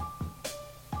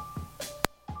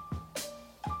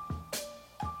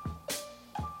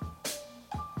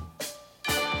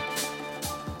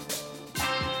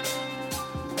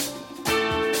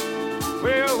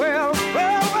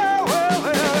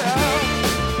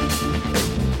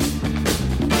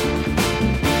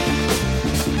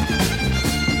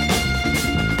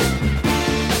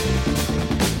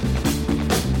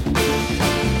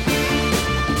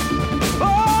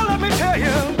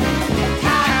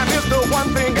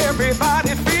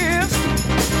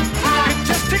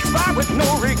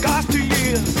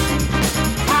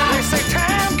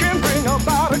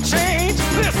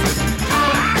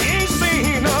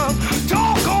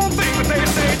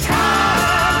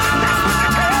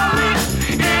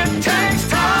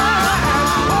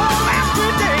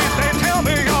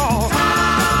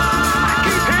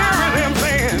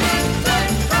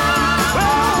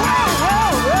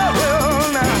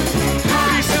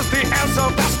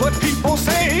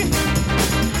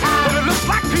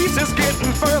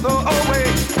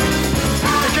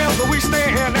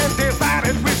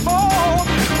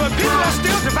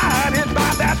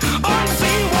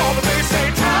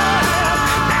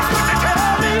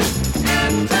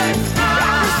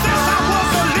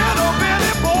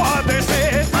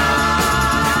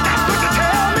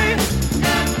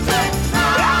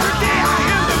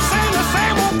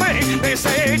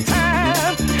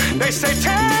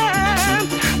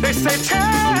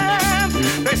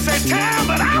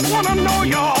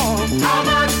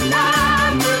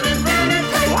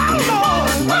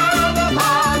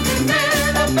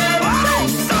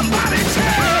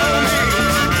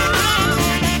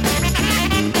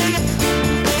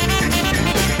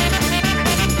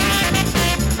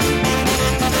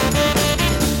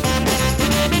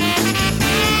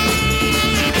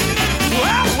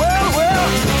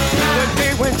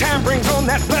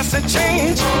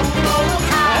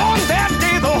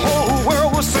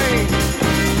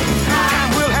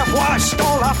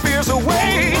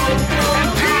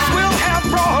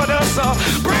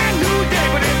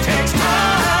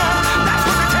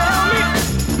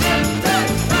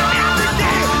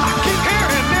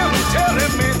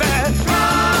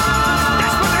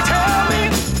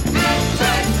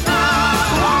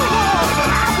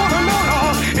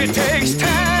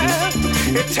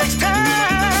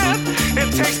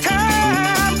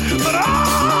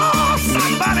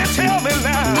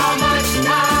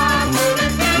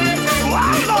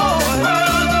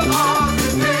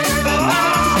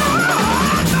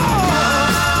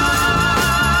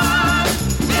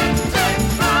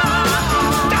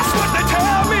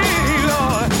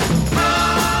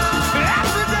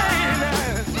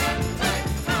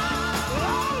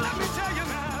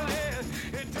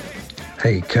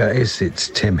 Hey Curtis, it's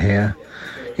Tim here.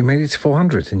 You made it to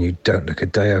 400 and you don't look a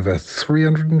day over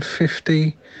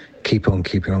 350. Keep on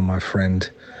keeping on, my friend.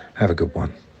 Have a good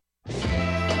one.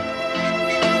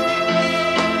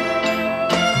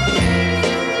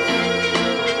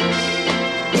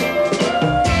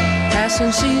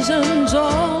 Passing seasons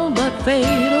all but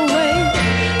fade away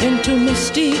into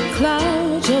misty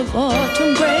clouds of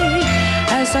autumn gray.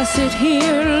 As I sit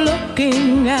here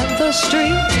looking at the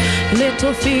street,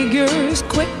 little figures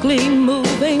quickly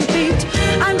moving feet.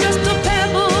 I'm just a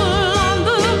pebble on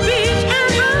the beach,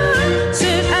 and I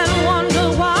sit and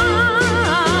wonder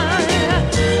why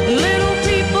little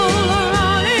people are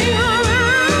running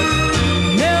around,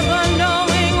 never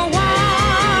knowing why.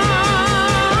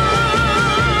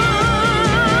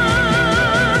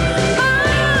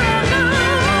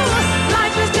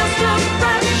 Life is just a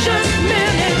precious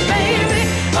minute, baby.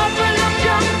 Open up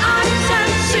your eyes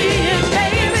and see it,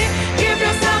 baby. Give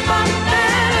yourself a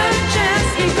better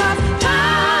chance, because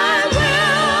time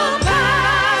will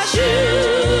pass you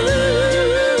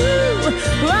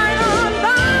right on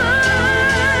by.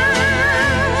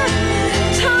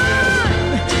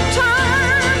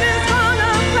 Time is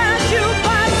gonna pass you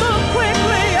by so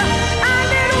quickly, and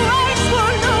it waits for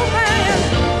no man.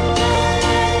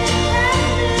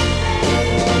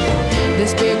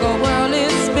 This big old world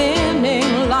is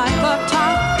spinning like a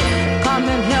top. Come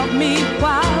and help me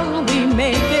while we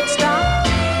make it stop.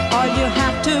 All you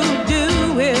have to do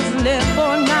is live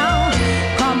for now.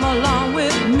 Come along with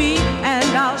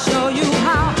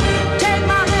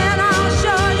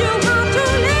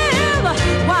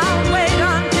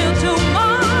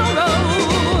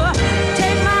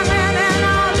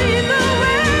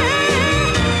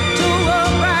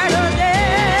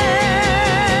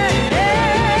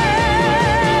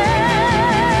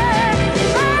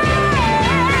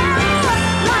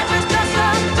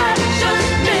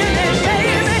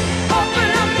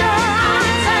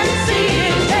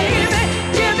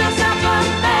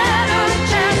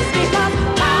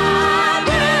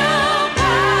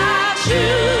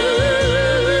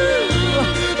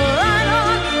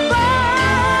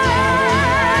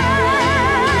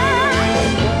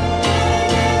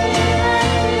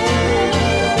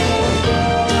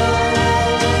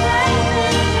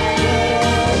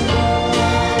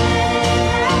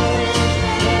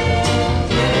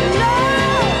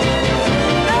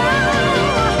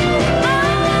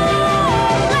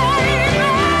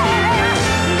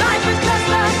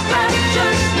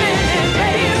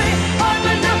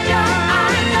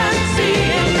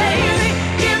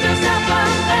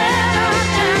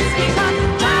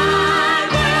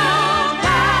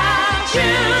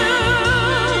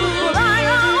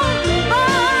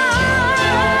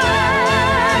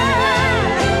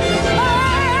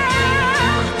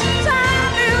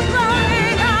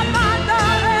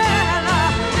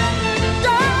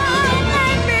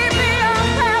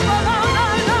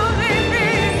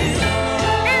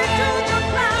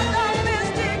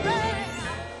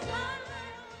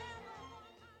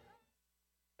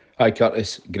Hi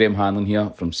Curtis, Graham Hanlon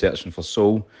here from Searching for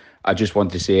Soul. I just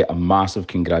want to say a massive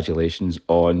congratulations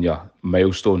on your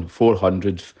milestone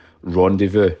 400th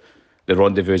Rendezvous. The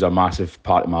Rendezvous is a massive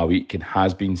part of my week and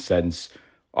has been since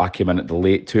I came in at the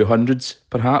late 200s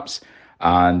perhaps.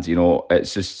 And, you know,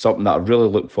 it's just something that I really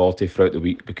look forward to throughout the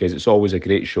week because it's always a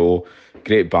great show,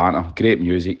 great banter, great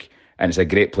music, and it's a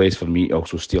great place for me to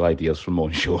also steal ideas from my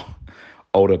own show.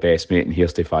 All the best, mate, and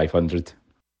here's to 500.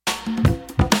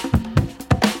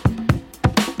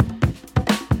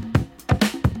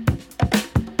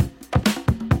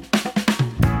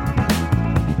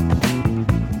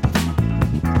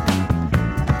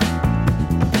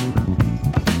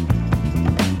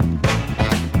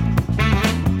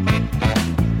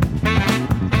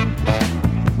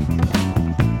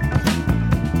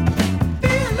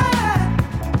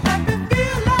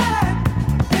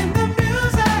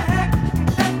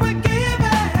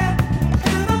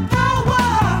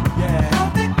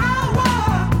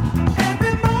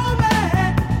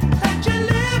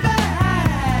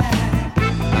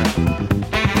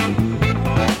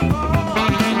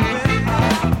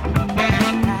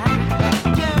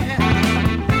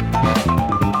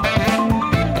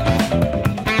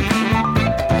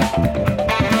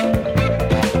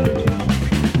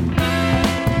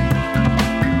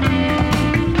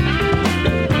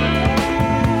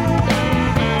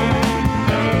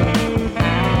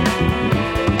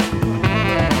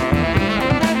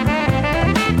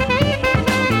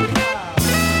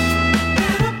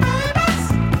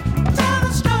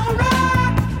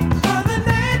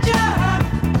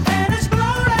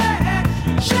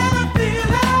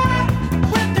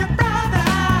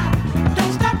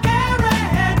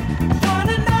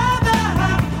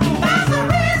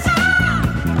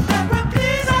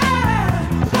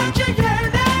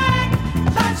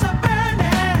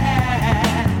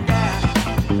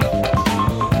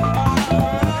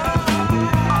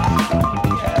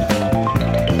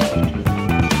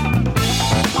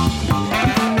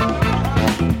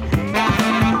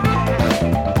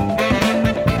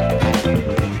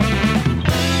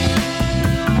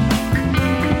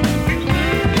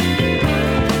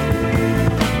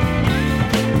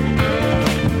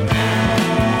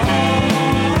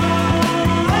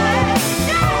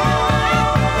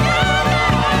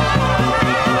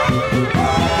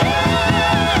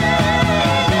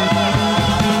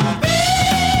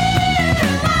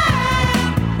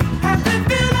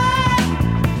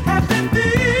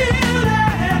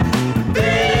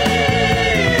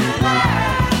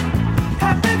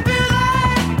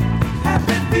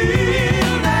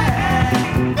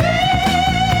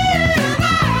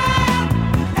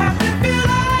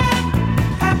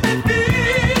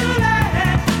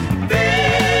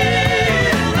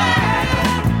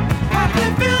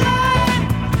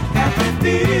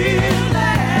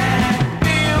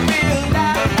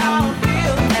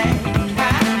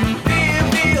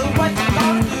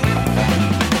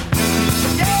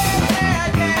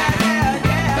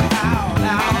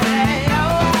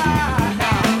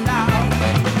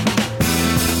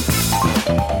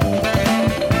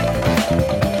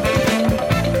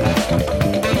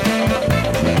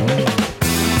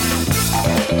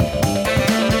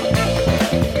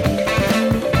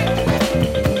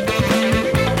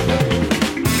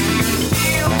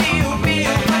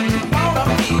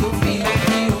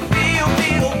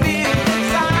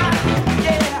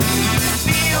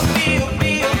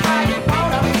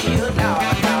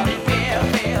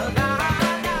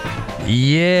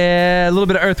 Yeah, a little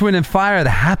bit of Earth, Wind, and Fire, the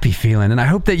happy feeling. And I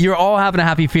hope that you're all having a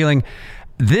happy feeling.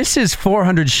 This is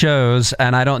 400 shows,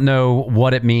 and I don't know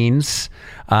what it means.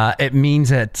 It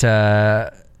means it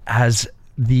has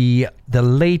the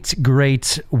late,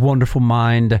 great, wonderful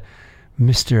mind,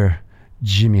 Mr.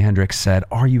 Jimi Hendrix said,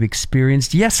 "Are you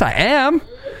experienced?" Yes, I am.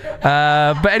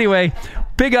 But anyway,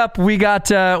 big up. We got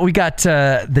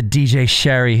the DJ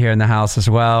Sherry here in the house as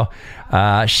well.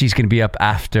 She's going to be up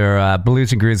after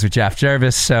Blues and Grooves with Jeff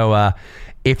Jervis. So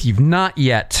if you've not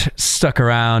yet stuck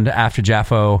around after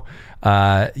Jaffo,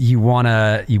 you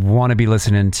wanna be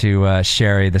listening to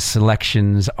Sherry. The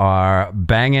selections are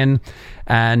banging,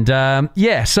 and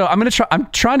so I'm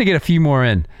trying to get a few more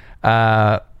in.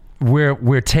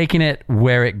 We're taking it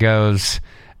where it goes,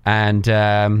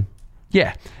 and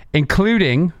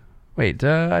including. Wait,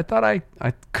 I thought I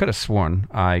could have sworn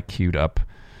I queued up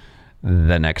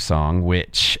the next song,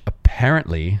 which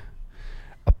apparently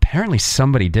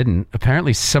somebody didn't.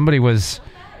 Apparently somebody was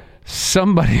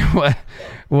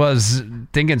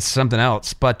thinking something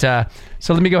else. But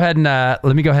so let me go ahead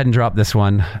and drop this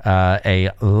one, a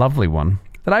lovely one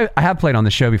that I have played on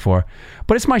the show before.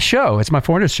 But it's my show. It's my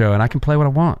 400 show, and I can play what I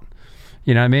want.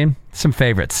 You know what I mean? Some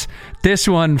favorites. This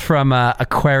one from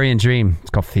Aquarian Dream. It's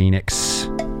called Phoenix.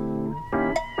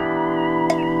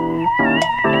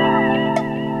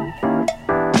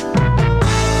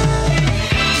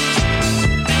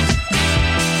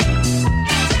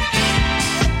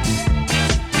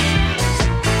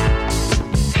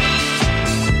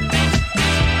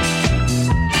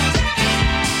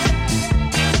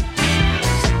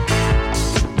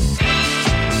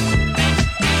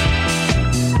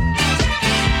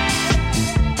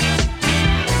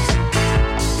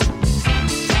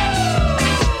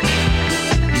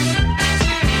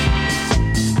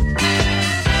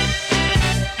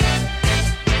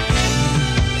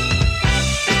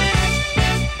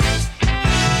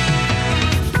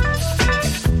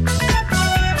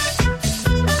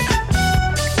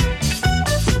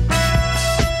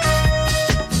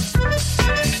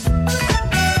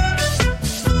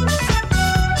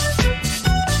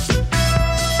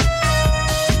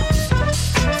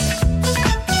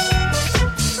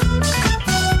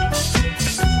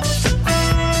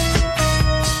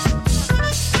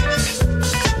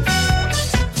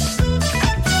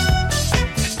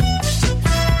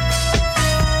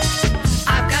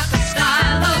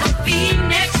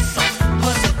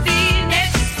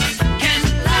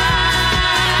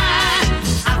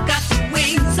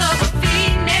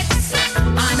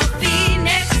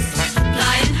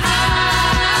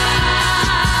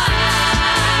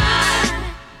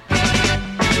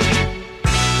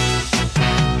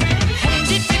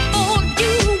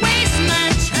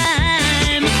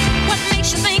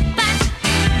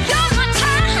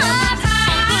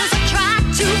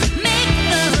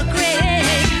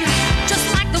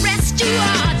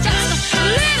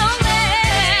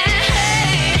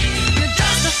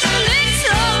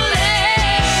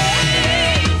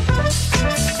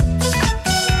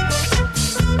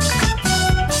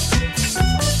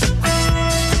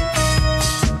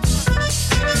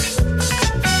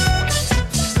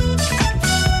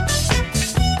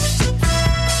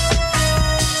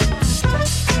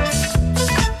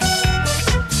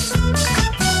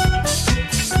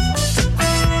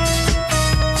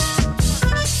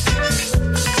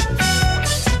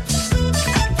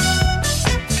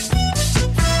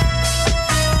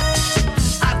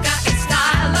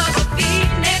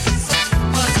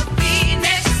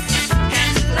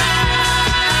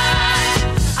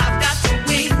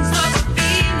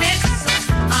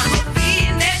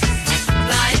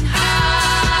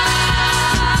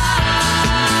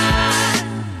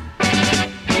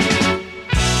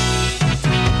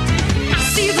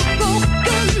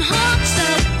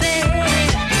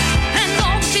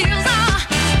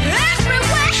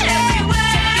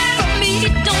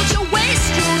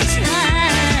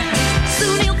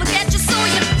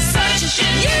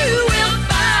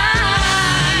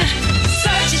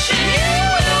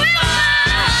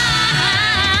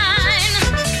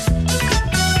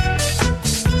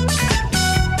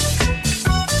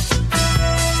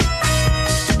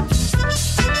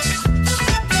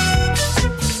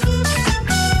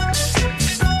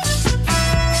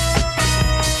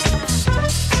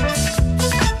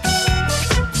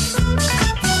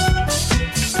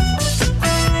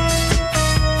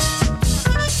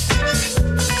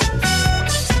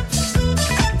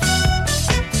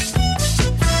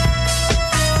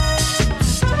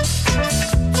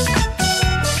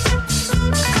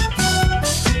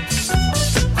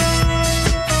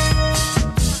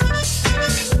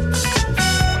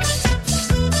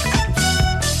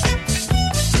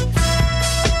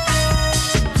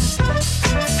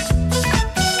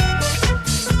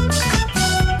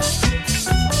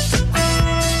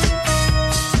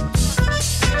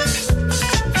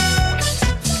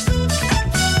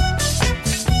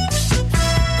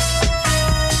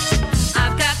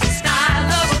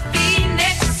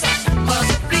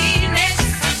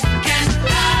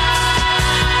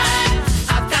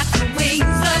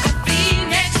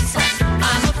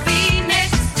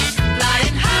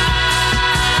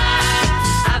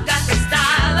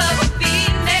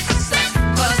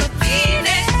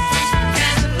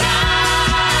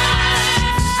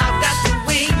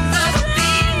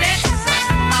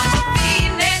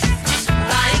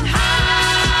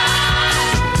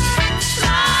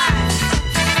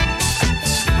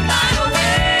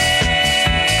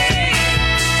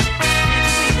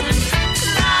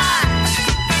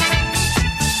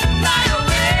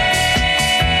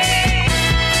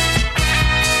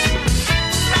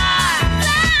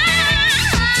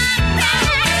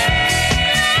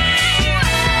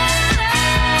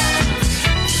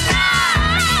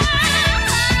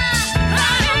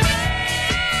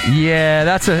 Yeah,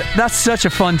 that's such a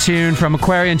fun tune from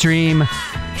Aquarian Dream,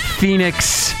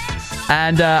 Phoenix.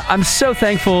 And I'm so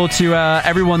thankful to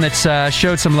everyone that's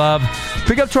showed some love.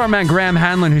 Big up to our man Graham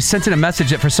Hanlon, who sent in a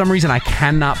message that for some reason I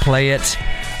cannot play it.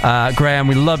 Graham,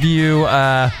 we love you.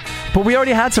 But we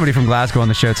already had somebody from Glasgow on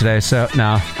the show today, so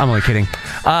no, I'm only kidding.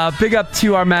 Big up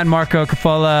to our man Marco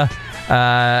Cafola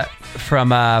from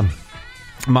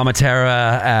Mama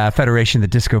Terra, Federation, the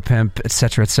Disco Pimp,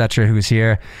 etc., who's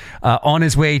here on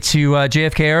his way to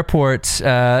JFK Airport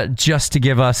just to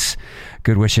give us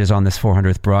good wishes on this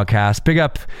 400th broadcast. Big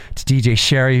up to DJ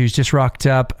Sherry, who's just rocked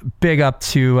up. Big up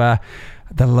to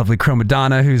the lovely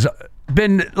Chromadonna, who's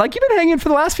been you've been hanging for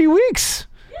the last few weeks.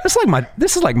 This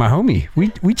is like my homie.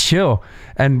 We chill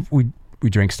and we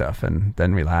drink stuff and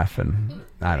then we laugh and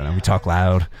I don't know, we talk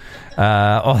loud,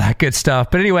 all that good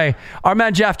stuff. But anyway, our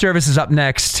man Jeff Jervis is up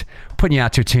next, putting you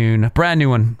out to a tune, brand new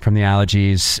one from the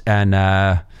Allergies. And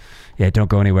don't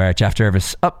go anywhere. Jeff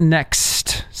Jervis up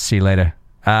next. See you later.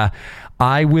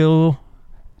 I will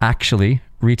actually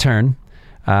return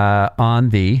on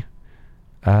the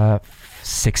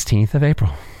 16th of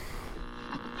April.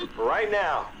 Right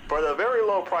now, for the very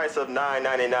low price of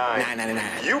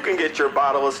 $9.99, you can get your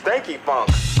bottle of Stanky Funk.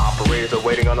 Operators are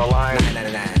waiting on the line.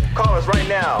 Call us right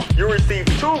now. You'll receive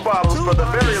 2 bottles for the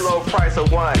very low price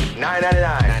of one,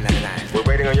 $9.99. We're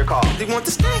waiting on your call. They want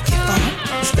the Stanky Funk,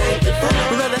 Stanky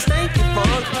Funk. We love the Stanky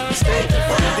Funk, Stanky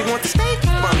Funk. They want the Stanky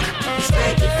Funk,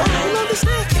 Stanky Funk. We love the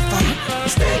Stanky Funk,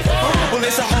 Stanky Funk. Well,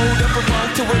 it's a whole different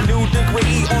funk to a new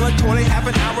degree. On a toilet, half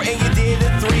an hour, and you did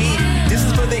it 3. This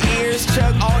is for the ears.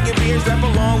 Chug all your beers, rap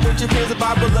along with your peers. The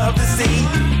Bible love to see.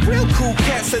 Real cool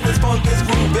cat said this funk is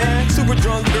groovy. Super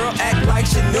drunk girl act like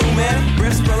she knew, man.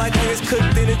 Breath smell like onions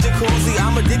cooked in a jacuzzi.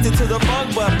 I'm addicted to the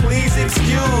funk, but please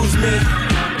excuse me.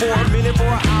 For a minute, for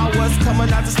an hour,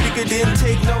 coming out the speaker, didn't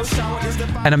take no shower.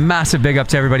 And a massive big up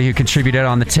to everybody who contributed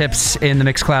on the tips in the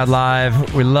Mixcloud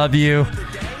Live. We love you.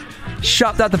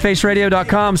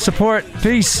 Shop.thefaceradio.com. Support.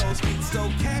 Peace.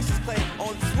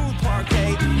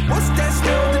 What's that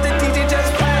still that the DJ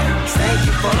just played?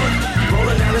 Stanky Funk.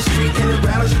 Rolling down the street and it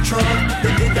rattles your trunk.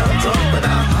 They think I'm drunk, but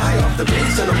I'm high off the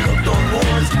bass and I'm hooked on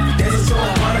horns. Dancing so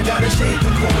hard I gotta shake the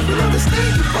corn. We love the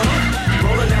Stanky Funk.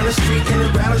 Rolling down the street and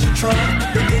it rattles your trunk.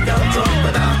 They think I'm drunk,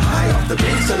 but I'm high off the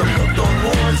bass and I'm hooked on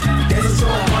horns. Dancing so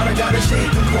hard I gotta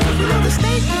shake the corn. We love the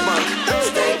Stanky Funk.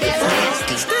 Stanky Funk.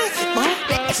 Stanky Funk.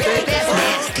 Stanky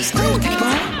Funk. Stanky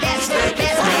Funk.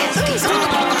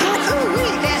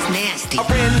 I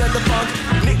ran the funk,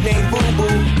 nickname Boo Boo.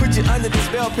 Put you under the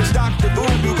spell, pitch Dr.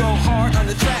 Voodoo. Go hard on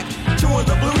the track, chewing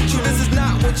the blue chew. This is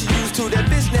not what you used to, that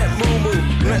bitch that moo moo.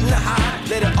 Nothing to hide,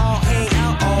 let it all hang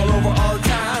out all over all the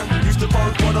time. Used to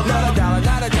funk for the $1,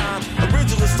 not a dime.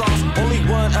 Original sauce, only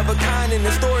one of a kind in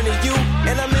the store near you.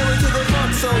 And I'm into the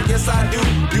funk, so yes I do.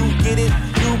 You get it,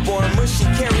 newborn mushy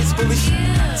carrots fully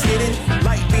get it.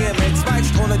 Like BMX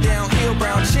bikes on a downhill,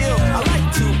 brown chill. I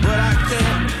like to, but I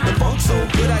can't. The funk's so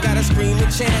good, I gotta scream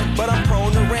and chant. But I'm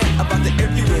prone to rant about the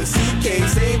F-U-N-C-K.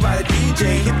 Saved by the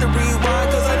DJ, hit the rewind,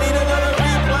 cause I need another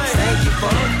replay. Thank you,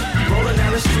 funk. Rolling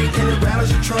down the street and it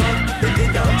rattles your trunk. They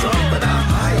think I'm drunk, but I'm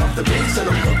high off the bass and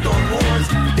I'm hooked on horns.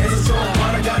 Dancing so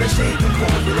hard, I gotta shake the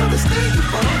corn. We love the Stanky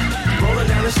Funk. Rolling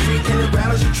down the street and it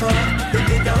rattles your trunk. They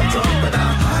think I'm drunk, but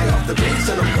I'm high off the bass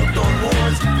and I'm hooked on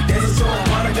horns. Dancing so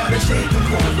hard, I gotta shake the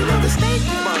corn. We love the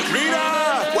Stanky Funk.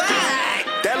 Rita! What?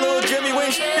 That little Jimmy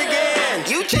went again.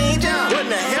 You change up. What in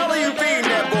the hell are you feeding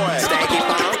that boy? Stanky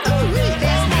Funk.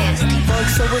 That's nasty. Funk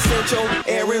so essential,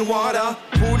 air and water,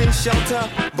 food and shelter,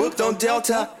 booked on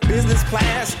Delta, business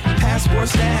class, passport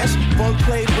stash, funk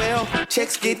played well,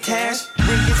 checks get cashed,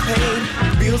 rent gets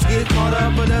paid, bills get caught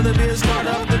up, another bill start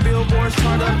up, the billboards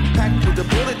chart up, packed with a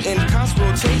bullet in constant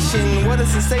rotation. What a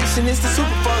sensation, it's the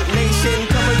Super Funk Nation,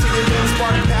 coming to your little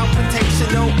spark palpitation,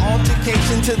 no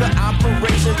altercation to the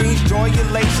operation, brings joy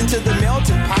elation to the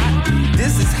melting pot.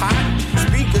 This is hot,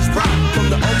 speakers rock from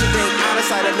the ultra dank out of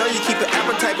sight. I know you keep an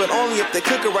appetite, but only if they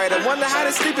cook it right. I wonder how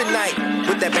to sleep at night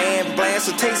with that band blast,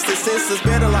 so taste the senses,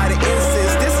 better light of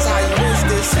incense. This is how you rinse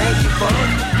this. Thank you, funk.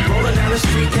 Rolling down the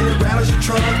street and it rattles your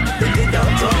trunk. They think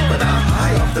I'm drunk, but I'm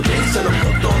high off the bass and I'm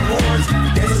hooked on horns.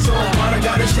 Dancing so hard I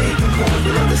gotta shake the corn.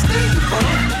 We love the Stanky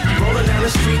Funk. Rolling down the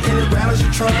street and it rattles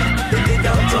your trunk. They think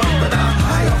I'm drunk, but I'm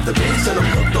high off the bass and I'm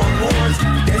hooked on horns.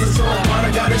 Dancing so hard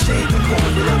I gotta shake the corn.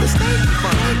 We love the Stanky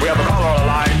Funk. We have a caller on the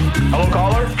line. Hello,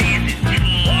 caller? This is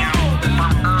Tim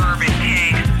from Urban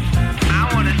Texas. I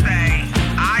want to say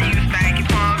I use Stanky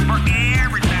Funk for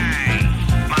everything.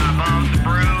 My bumps,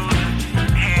 bruises,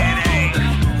 headaches,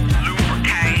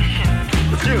 lubrication.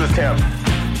 Excuse us, Tim.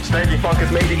 Stanky Funk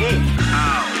is made to eat.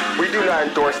 Oh. We do not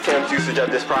endorse Tim's usage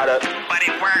of this product. But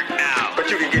it worked though. But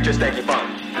you can get your Stanky Funk.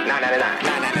 $9.99.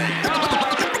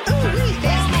 Ooh,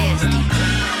 that's nasty.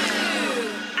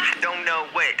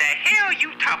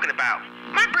 talking about.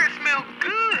 My breath smells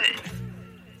good.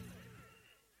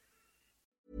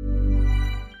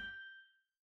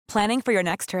 Planning for your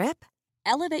next trip?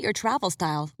 Elevate your travel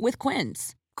style with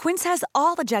Quince. Quince has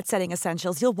all the jet-setting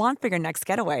essentials you'll want for your next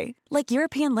getaway, like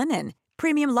European linen,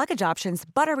 premium luggage options,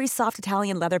 buttery soft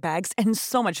Italian leather bags, and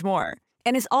so much more.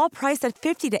 And is all priced at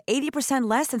 50 to 80%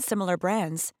 less than similar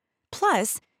brands.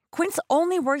 Plus, Quince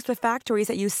only works with factories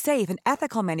that use safe and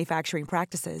ethical manufacturing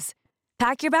practices.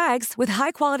 Pack your bags with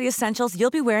high-quality essentials you'll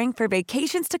be wearing for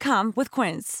vacations to come with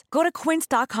Quince. Go to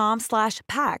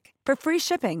quince.com/pack for free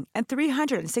shipping and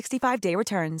 365-day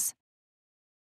returns.